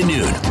from 9 to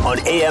noon on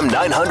AM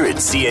 900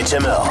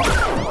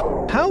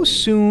 CHML. How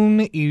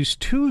soon is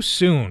too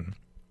soon?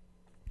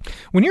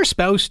 When your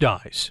spouse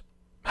dies,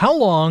 how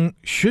long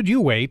should you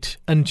wait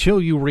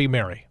until you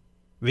remarry?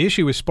 The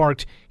issue has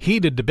sparked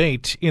heated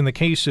debate in the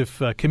case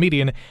of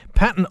comedian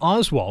Patton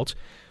Oswalt,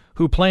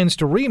 who plans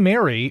to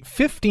remarry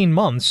 15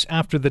 months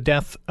after the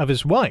death of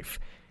his wife.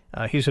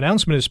 His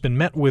announcement has been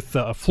met with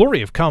a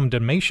flurry of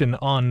condemnation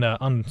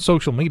on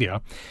social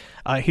media.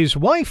 His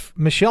wife,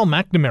 Michelle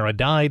McNamara,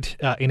 died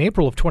in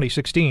April of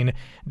 2016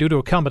 due to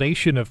a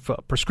combination of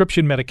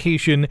prescription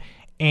medication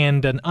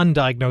and an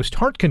undiagnosed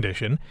heart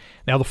condition.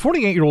 Now, the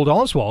 48-year-old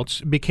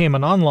Oswalt became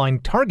an online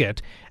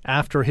target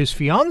after his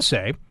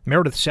fiancée,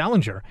 Meredith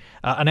Salinger,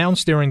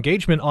 announced their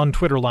engagement on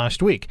Twitter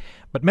last week.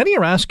 But many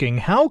are asking,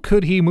 how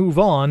could he move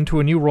on to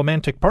a new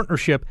romantic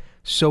partnership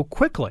so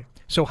quickly?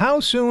 So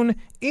how soon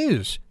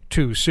is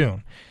too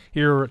soon?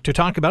 Here to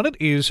talk about it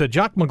is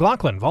Jock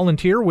McLaughlin,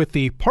 volunteer with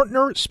the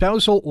Partner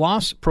Spousal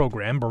Loss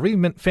Program,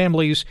 Bereavement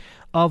Families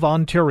of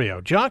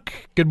Ontario. Jock,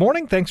 good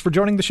morning. Thanks for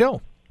joining the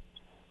show.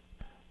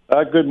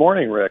 Good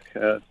morning, Rick.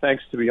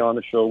 Thanks to be on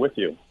the show with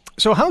you.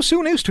 So how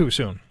soon is too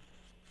soon?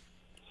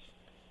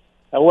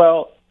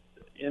 Well,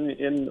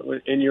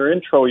 in your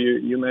intro,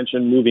 you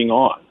mentioned moving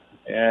on,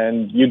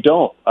 and you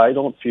don't. I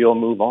don't feel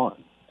move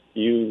on.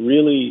 You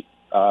really,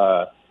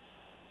 I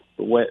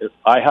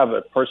have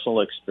a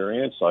personal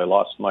experience. I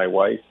lost my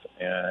wife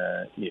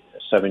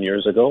 7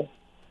 years ago,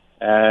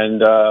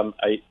 and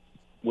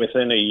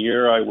within a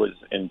year, I was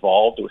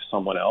involved with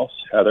someone else,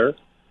 Heather,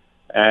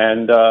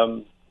 and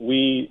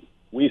we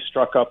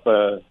struck up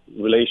a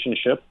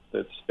relationship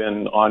that's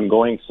been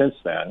ongoing since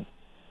then.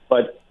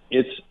 But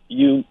it's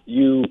you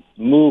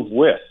move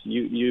with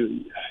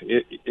you.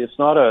 It's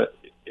not a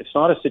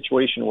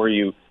situation where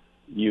you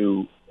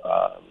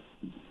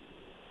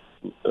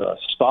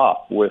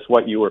stop with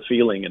what you were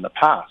feeling in the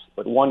past,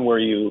 but one where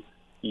you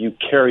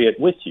carry it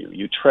with you,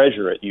 you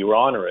treasure it, you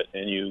honor it,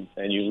 and you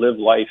live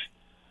life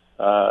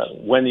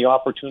when the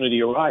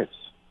opportunity arrives.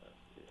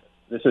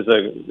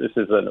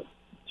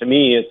 To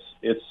me,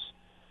 it's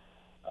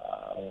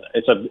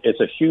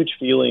a huge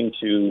feeling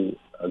to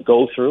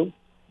go through,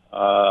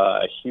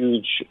 a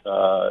huge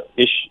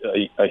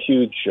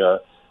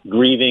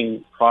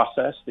grieving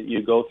process that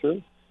you go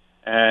through,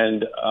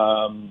 and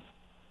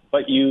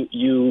but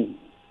you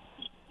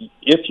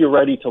if you're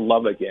ready to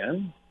love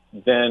again,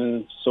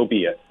 then so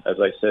be it, as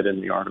I said in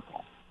the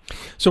article.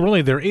 So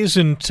really there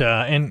isn't,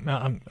 and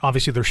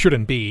obviously there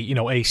shouldn't be,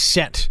 a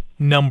set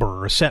number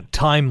or a set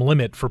time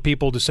limit for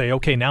people to say,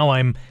 okay, now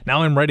I'm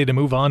ready to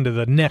move on to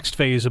the next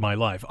phase of my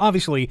life.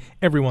 Obviously,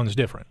 everyone's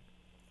different.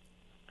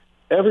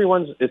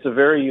 It's a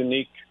very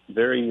unique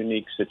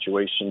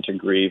situation to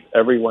grieve.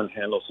 Everyone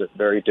handles it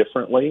very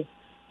differently.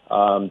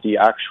 The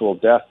actual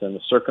death and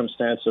the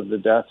circumstance of the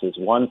death is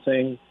one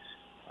thing.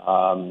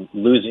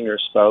 Losing your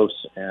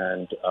spouse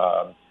and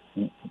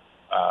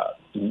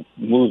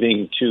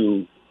moving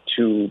to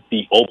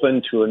be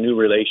open to a new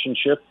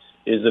relationship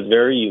is a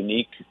very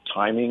unique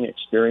timing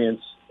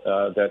experience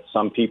that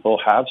some people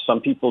have.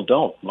 Some people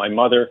don't. My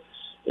mother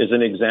is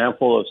an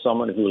example of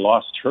someone who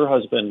lost her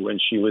husband when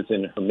she was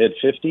in her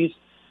mid-50s,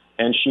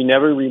 and she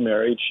never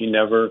remarried. She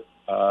never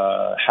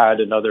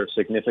had another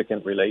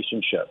significant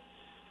relationship.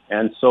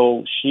 And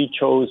so she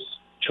chose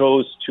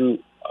to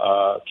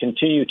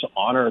continue to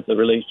honor the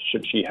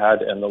relationship she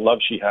had and the love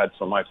she had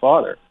for my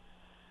father.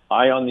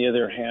 I, on the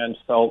other hand,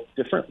 felt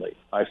differently.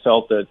 I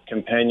felt that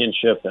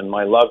companionship and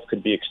my love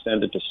could be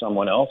extended to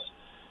someone else,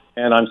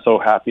 and I'm so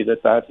happy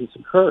that has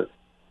occurred.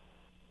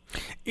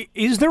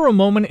 Is there a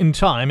moment in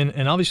time,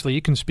 and obviously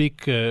you can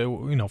speak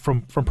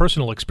from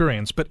personal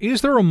experience, but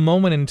is there a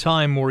moment in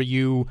time where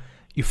you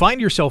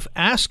find yourself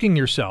asking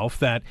yourself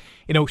that,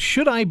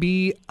 should I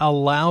be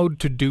allowed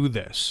to do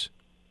this?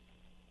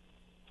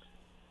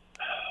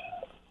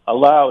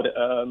 Allowed.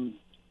 And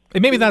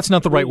maybe that's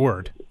not the right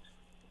word.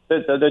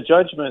 The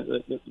judgment.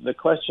 The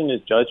question is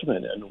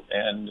judgment,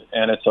 and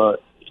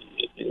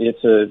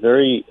it's a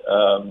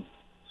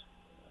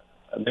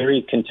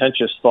very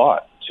contentious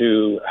thought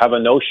to have a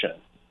notion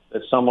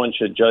that someone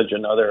should judge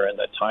another and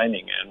the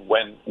timing, and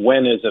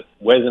when is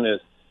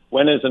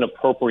an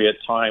appropriate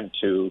time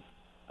to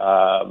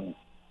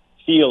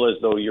feel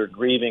as though your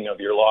grieving of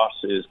your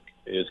loss is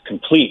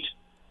complete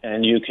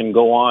and you can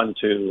go on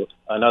to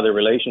another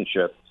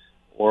relationship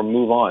or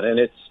move on.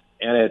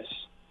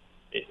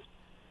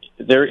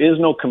 There is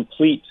no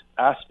complete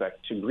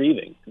aspect to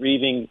grieving.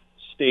 Grieving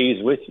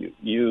stays with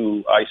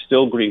you. I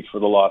still grieve for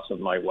the loss of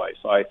my wife.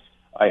 I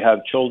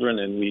have children,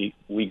 and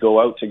we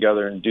go out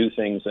together and do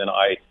things, and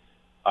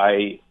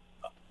I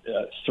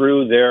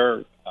through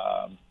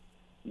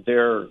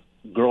their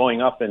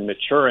growing up and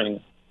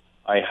maturing,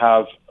 I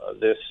have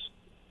this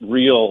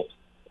real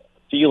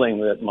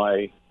feeling that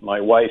my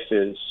wife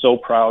is so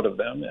proud of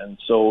them and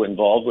so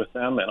involved with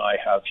them, and I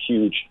have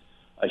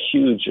a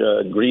huge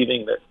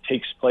grieving that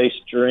takes place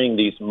during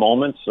these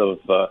moments of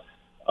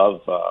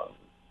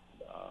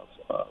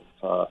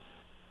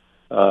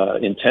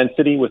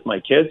intensity with my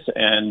kids,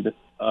 and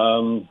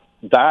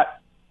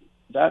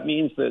that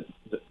means that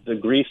the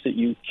grief that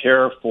you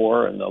care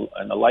for and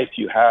the life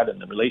you had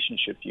and the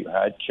relationship you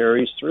had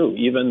carries through,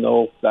 even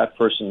though that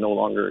person no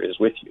longer is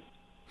with you.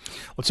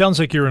 Well, it sounds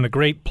like you're in a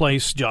great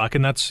place, Jock,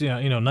 and that's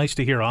nice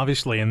to hear,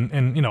 obviously. And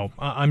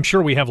I'm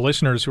sure we have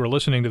listeners who are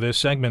listening to this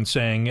segment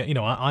saying,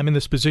 I'm in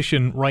this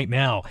position right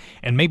now,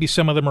 and maybe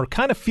some of them are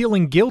kind of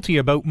feeling guilty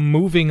about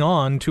moving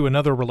on to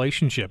another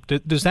relationship.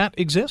 Does that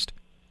exist?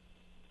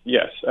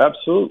 Yes,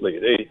 absolutely.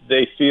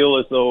 They feel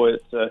as though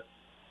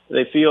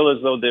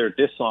they're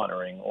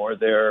dishonoring, or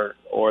they're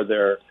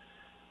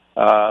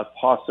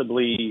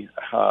possibly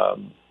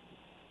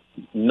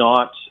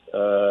not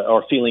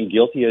or feeling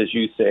guilty, as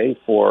you say,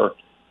 for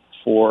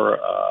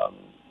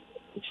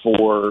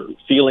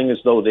feeling as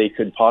though they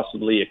could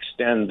possibly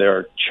extend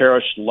their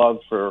cherished love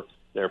for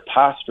their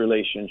past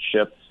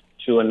relationship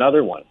to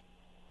another one,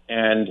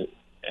 and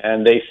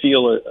they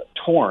feel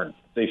torn,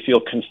 they feel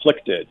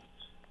conflicted,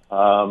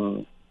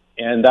 and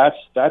that's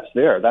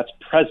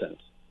present,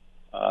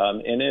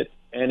 and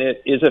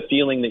it is a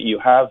feeling that you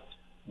have.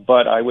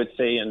 But I would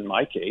say, in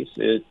my case,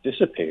 it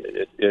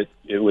dissipated.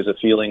 It was a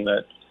feeling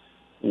that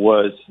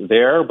was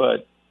there,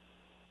 but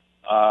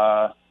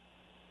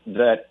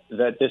that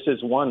this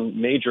is one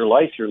major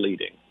life you're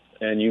leading,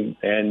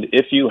 and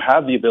if you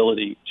have the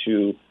ability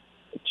to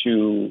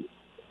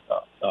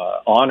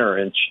honor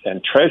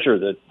and treasure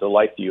the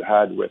life you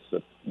had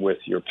with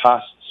your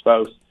past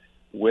spouse,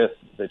 with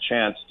the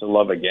chance to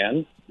love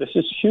again, this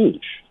is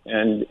huge,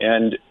 and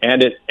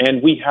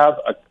we have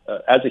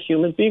as a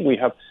human being, we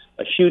have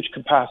a huge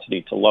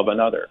capacity to love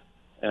another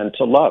and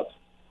to love.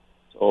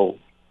 So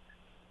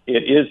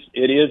it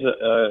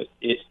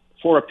is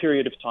for a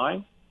period of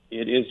time.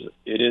 It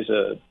is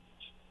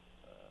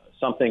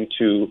something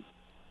to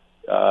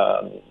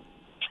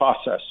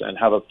process and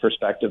have a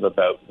perspective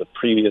about the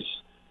previous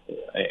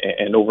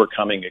and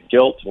overcoming a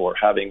guilt or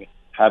having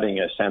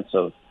a sense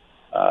of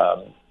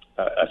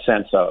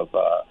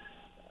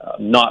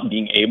not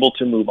being able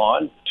to move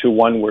on to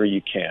one where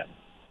you can.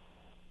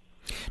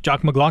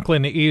 Jock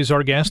McLaughlin is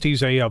our guest.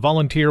 He's a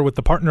volunteer with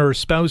the Partner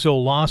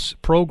Spousal Loss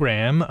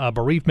Program,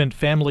 Bereavement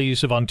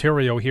Families of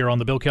Ontario, here on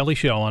The Bill Kelly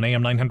Show on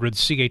AM 900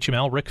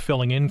 CHML. Rick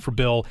filling in for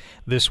Bill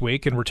this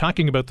week, and we're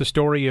talking about the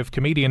story of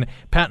comedian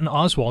Patton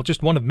Oswalt,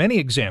 just one of many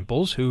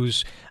examples,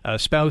 whose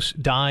spouse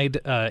died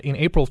in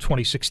April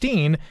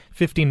 2016.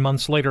 15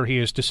 months later, he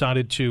has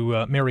decided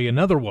to marry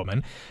another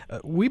woman.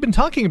 We've been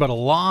talking about a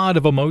lot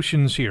of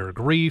emotions here,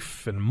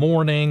 grief and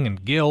mourning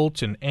and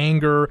guilt and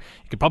anger.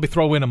 You could probably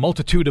throw in a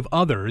multitude of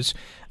others.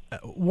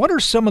 What are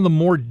some of the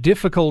more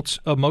difficult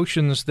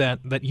emotions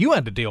that you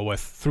had to deal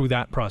with through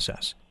that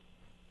process?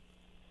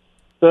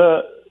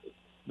 The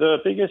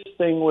biggest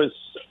thing was,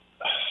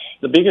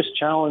 the biggest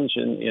challenge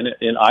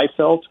in I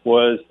felt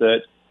was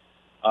that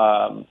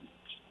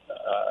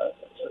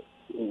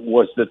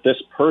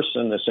this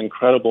person, this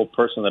incredible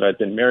person that I'd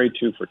been married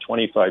to for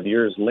 25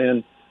 years,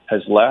 Lynn,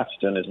 has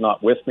left and is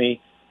not with me,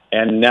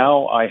 and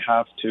now I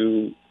have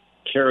to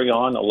carry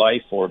on a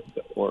life or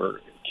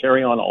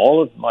carry on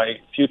all of my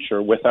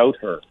future without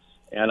her.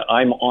 And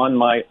I'm on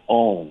my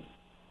own.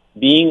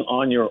 Being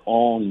on your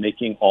own,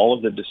 making all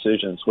of the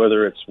decisions,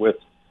 whether it's with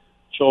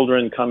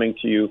children coming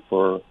to you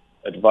for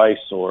advice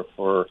or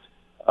for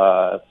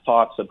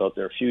thoughts about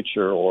their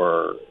future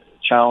or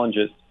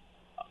challenges,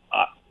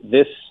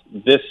 this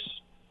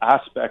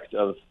aspect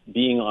of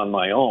being on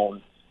my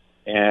own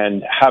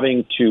and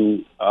having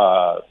to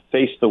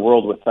face the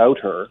world without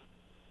her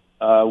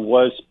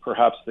was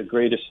perhaps the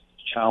greatest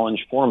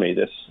challenge for me,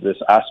 this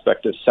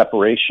aspect of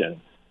separation,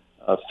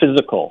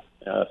 physical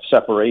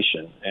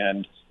separation,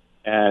 and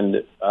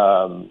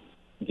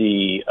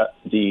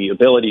the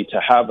ability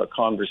to have a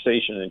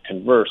conversation and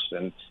converse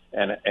and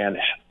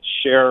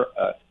share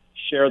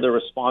the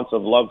response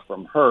of love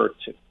from her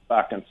to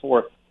back and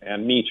forth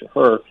and me to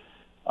her.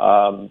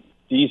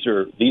 These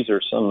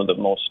are some of the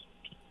most,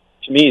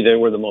 to me, they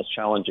were the most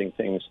challenging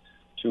things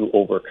to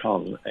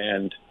overcome.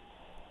 And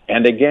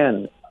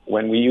again,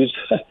 when we use,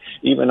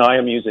 even I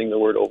am using the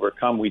word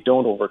overcome, we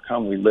don't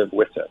overcome, we live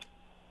with it.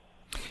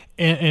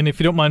 And if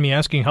you don't mind me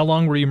asking, how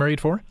long were you married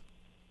for?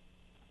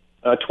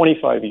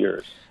 25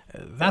 years.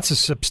 That's a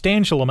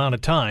substantial amount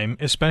of time,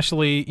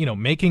 especially,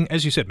 making,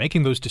 as you said,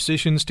 making those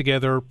decisions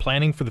together,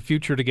 planning for the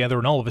future together,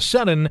 and all of a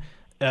sudden,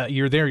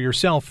 you're there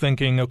yourself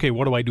thinking, okay,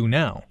 what do I do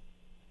now?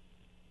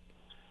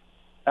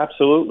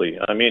 Absolutely.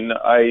 I mean,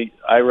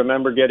 I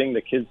remember getting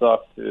the kids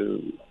off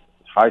to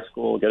high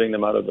school, getting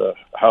them out of the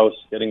house,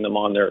 getting them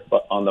on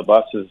the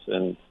buses,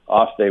 and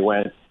off they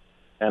went.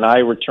 And I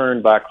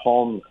returned back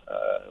home,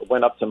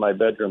 went up to my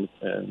bedroom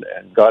and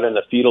got in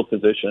the fetal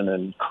position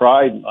and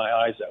cried my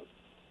eyes out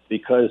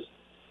because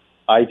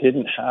I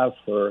didn't have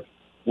her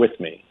with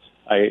me.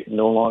 I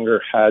no longer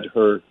had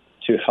her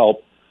to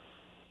help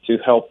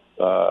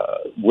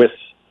with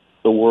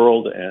the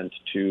world and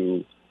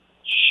to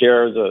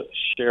share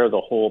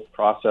the whole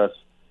process.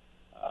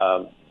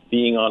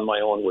 Being on my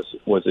own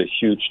was a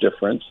huge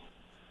difference,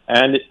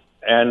 and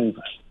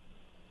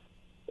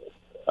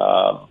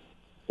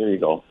there you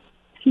go.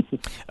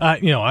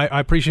 I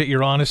appreciate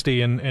your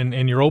honesty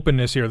and your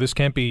openness here. This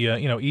can't be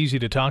easy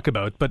to talk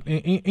about. But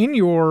in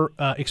your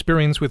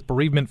experience with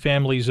Bereavement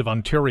Families of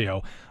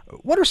Ontario,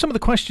 what are some of the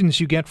questions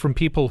you get from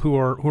people who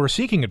are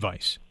seeking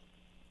advice?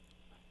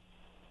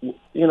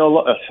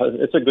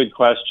 It's a good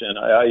question.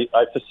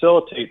 I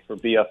facilitate for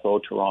BFO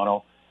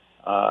Toronto.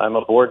 I'm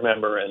a board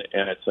member, and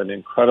it's an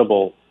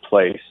incredible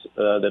place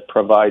that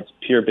provides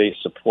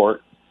peer-based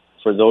support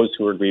for those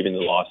who are grieving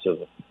the loss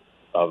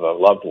of a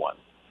loved one.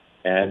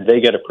 And they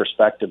get a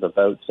perspective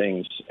about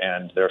things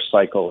and their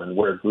cycle and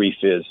where grief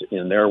is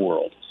in their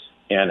world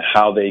and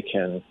how they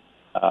can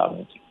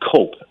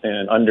cope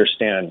and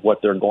understand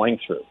what they're going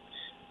through.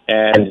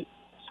 And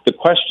the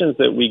questions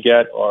that we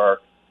get are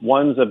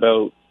ones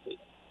about,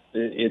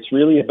 it's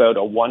really about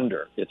a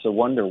wonder. It's a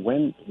wonder,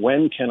 when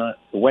can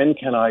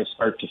I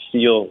start to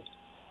feel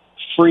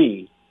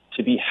free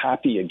to be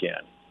happy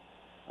again?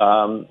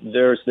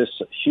 There's this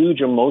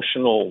huge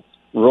emotional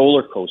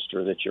roller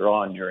coaster that you're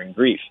on during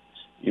grief.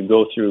 You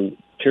go through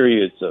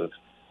periods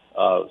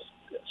of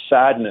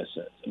sadness,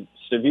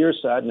 severe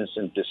sadness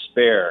and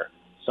despair.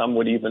 Some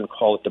would even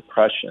call it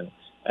depression.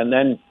 And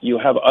then you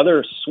have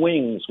other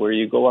swings where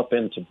you go up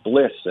into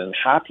bliss and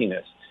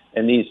happiness.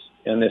 And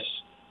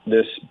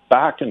this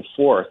back and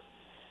forth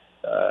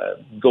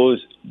goes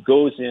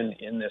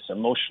in this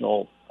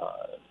emotional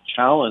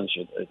challenge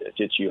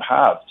that you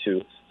have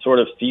to sort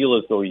of feel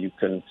as though you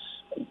can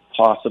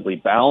possibly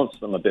balance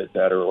them a bit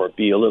better or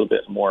be a little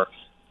bit more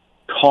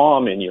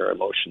calm in your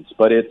emotions.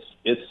 But it's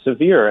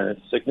severe and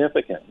it's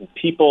significant. And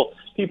people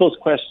people's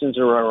questions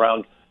are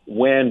around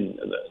when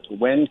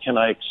can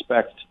I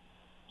expect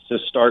to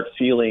start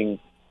feeling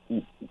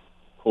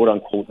quote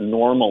unquote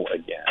normal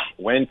again?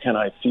 When can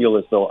I feel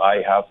as though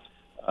I have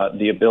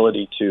the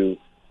ability to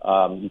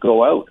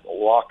go out,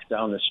 walk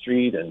down the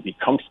street, and be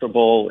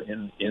comfortable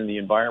in the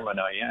environment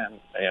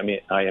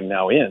I am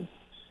now in?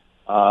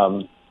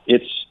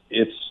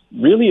 It's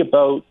really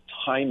about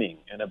timing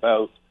and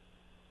about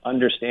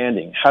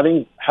understanding.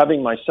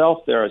 Having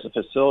myself there as a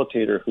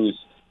facilitator who's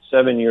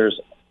 7 years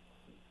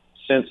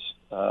since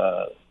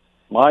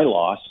my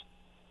loss,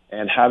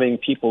 and having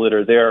people that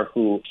are there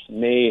who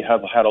may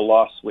have had a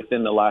loss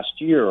within the last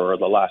year or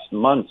the last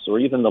months or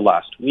even the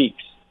last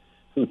weeks,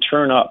 who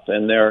turn up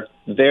and they're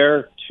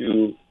there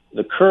to,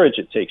 the courage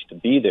it takes to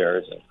be there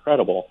is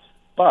incredible,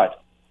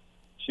 but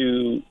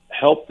to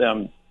help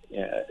them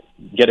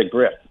get a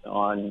grip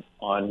on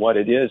what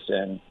it is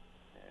and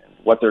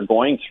what they're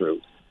going through,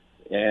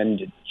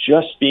 and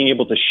just being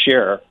able to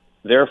share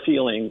their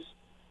feelings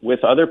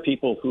with other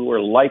people who are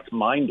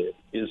like-minded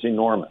is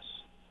enormous.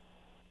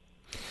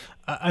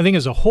 I think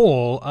as a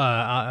whole,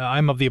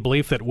 I'm of the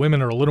belief that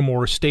women are a little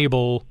more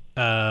stable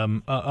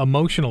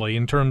emotionally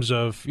in terms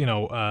of,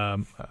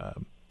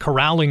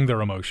 corralling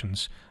their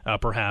emotions,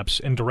 perhaps,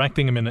 and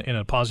directing them in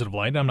a positive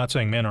light. I'm not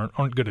saying men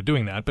aren't good at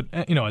doing that, but,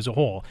 as a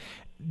whole.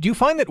 Do you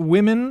find that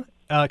women,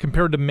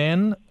 compared to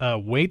men,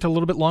 wait a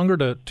little bit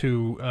longer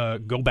to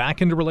go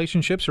back into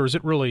relationships, or is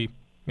it really,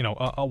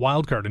 a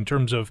wild card in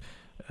terms of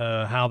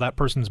how that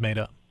person's made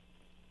up?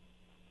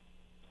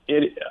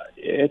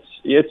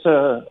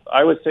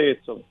 I would say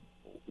it's a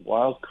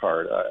wild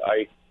card.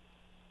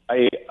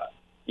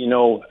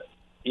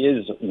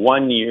 Is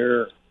 1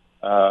 year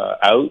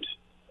out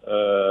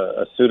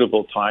a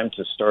suitable time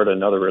to start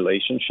another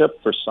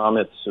relationship? For some,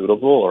 it's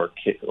suitable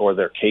or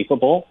they're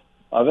capable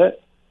of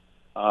it.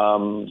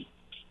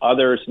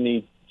 Others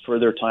need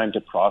further time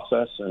to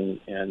process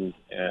and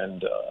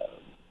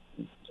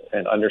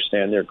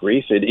understand their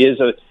grief. It is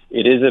a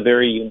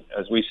very,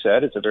 as we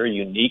said, it's a very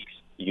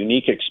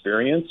unique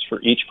experience for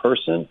each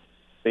person,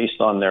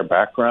 based on their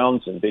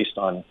backgrounds and based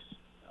on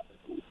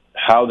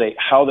how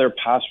their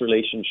past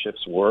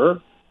relationships were.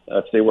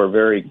 If they were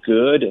very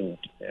good, and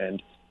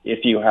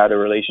if you had a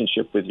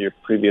relationship with your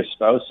previous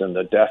spouse and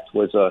the death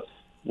was a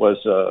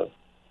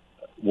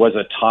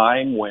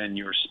time when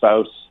your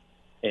spouse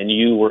and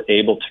you were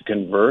able to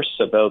converse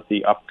about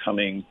the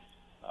upcoming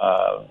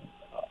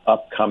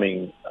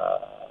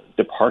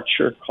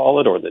departure, call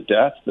it, or the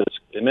death that's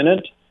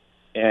imminent,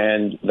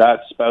 and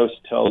that spouse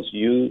tells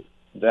you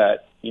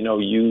that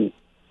you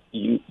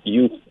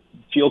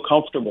feel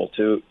comfortable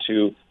to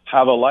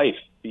have a life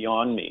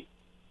beyond me.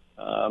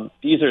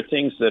 These are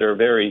things that are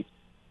very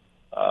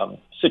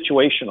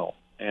situational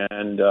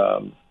and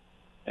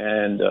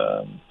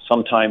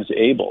sometimes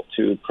able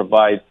to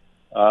provide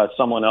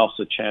someone else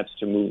a chance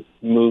to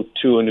move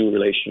to a new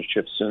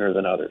relationship sooner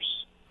than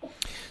others.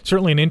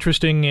 Certainly an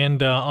interesting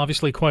and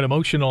obviously quite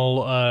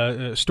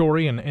emotional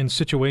story and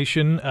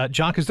situation.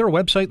 Jock, is there a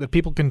website that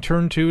people can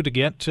turn to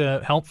get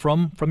help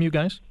from you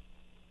guys?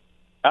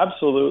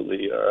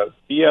 Absolutely.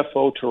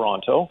 BFO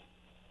Toronto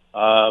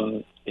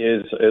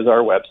is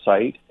our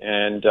website,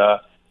 and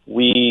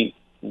we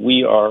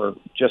are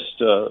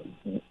just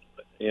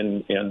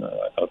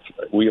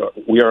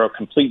we are a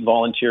complete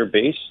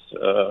volunteer-based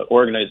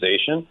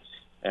organization,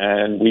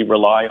 and we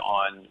rely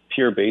on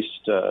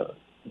peer-based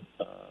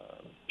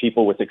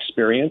people with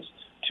experience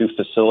to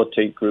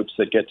facilitate groups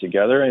that get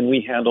together, and we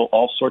handle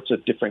all sorts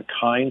of different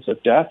kinds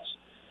of deaths,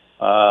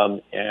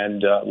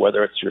 and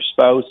whether it's your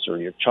spouse or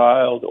your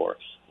child or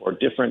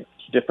different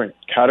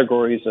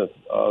categories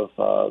of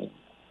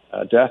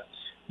death.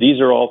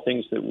 These are all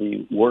things that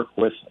we work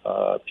with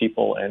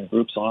people and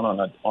groups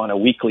on a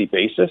weekly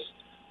basis,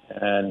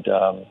 and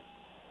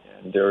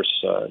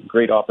there's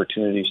great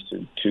opportunities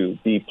to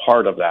be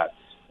part of that.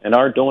 And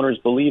our donors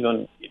believe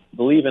in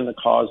the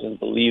cause and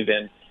believe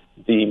in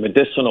the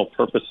medicinal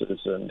purposes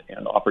and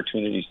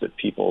opportunities that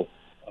people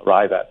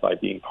arrive at by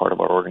being part of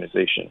our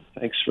organization.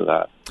 Thanks for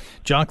that.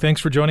 Jock,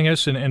 thanks for joining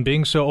us and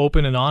being so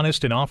open and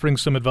honest and offering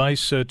some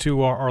advice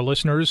to our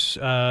listeners.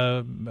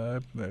 Enjoy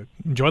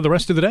the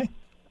rest of the day.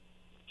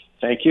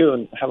 Thank you,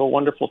 and have a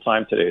wonderful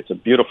time today. It's a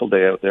beautiful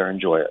day out there.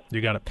 Enjoy it.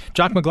 You got it.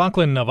 Jock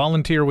McLaughlin, a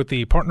volunteer with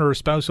the Partner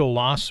Spousal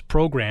Loss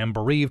Program,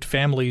 Bereaved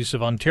Families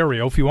of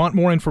Ontario. If you want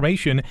more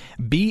information,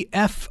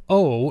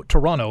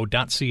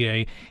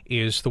 bfotoronto.ca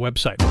is the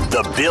website.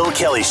 The Bill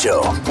Kelly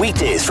Show,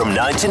 weekdays from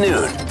 9 to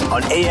noon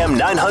on AM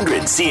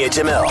 900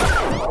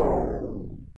 CHML.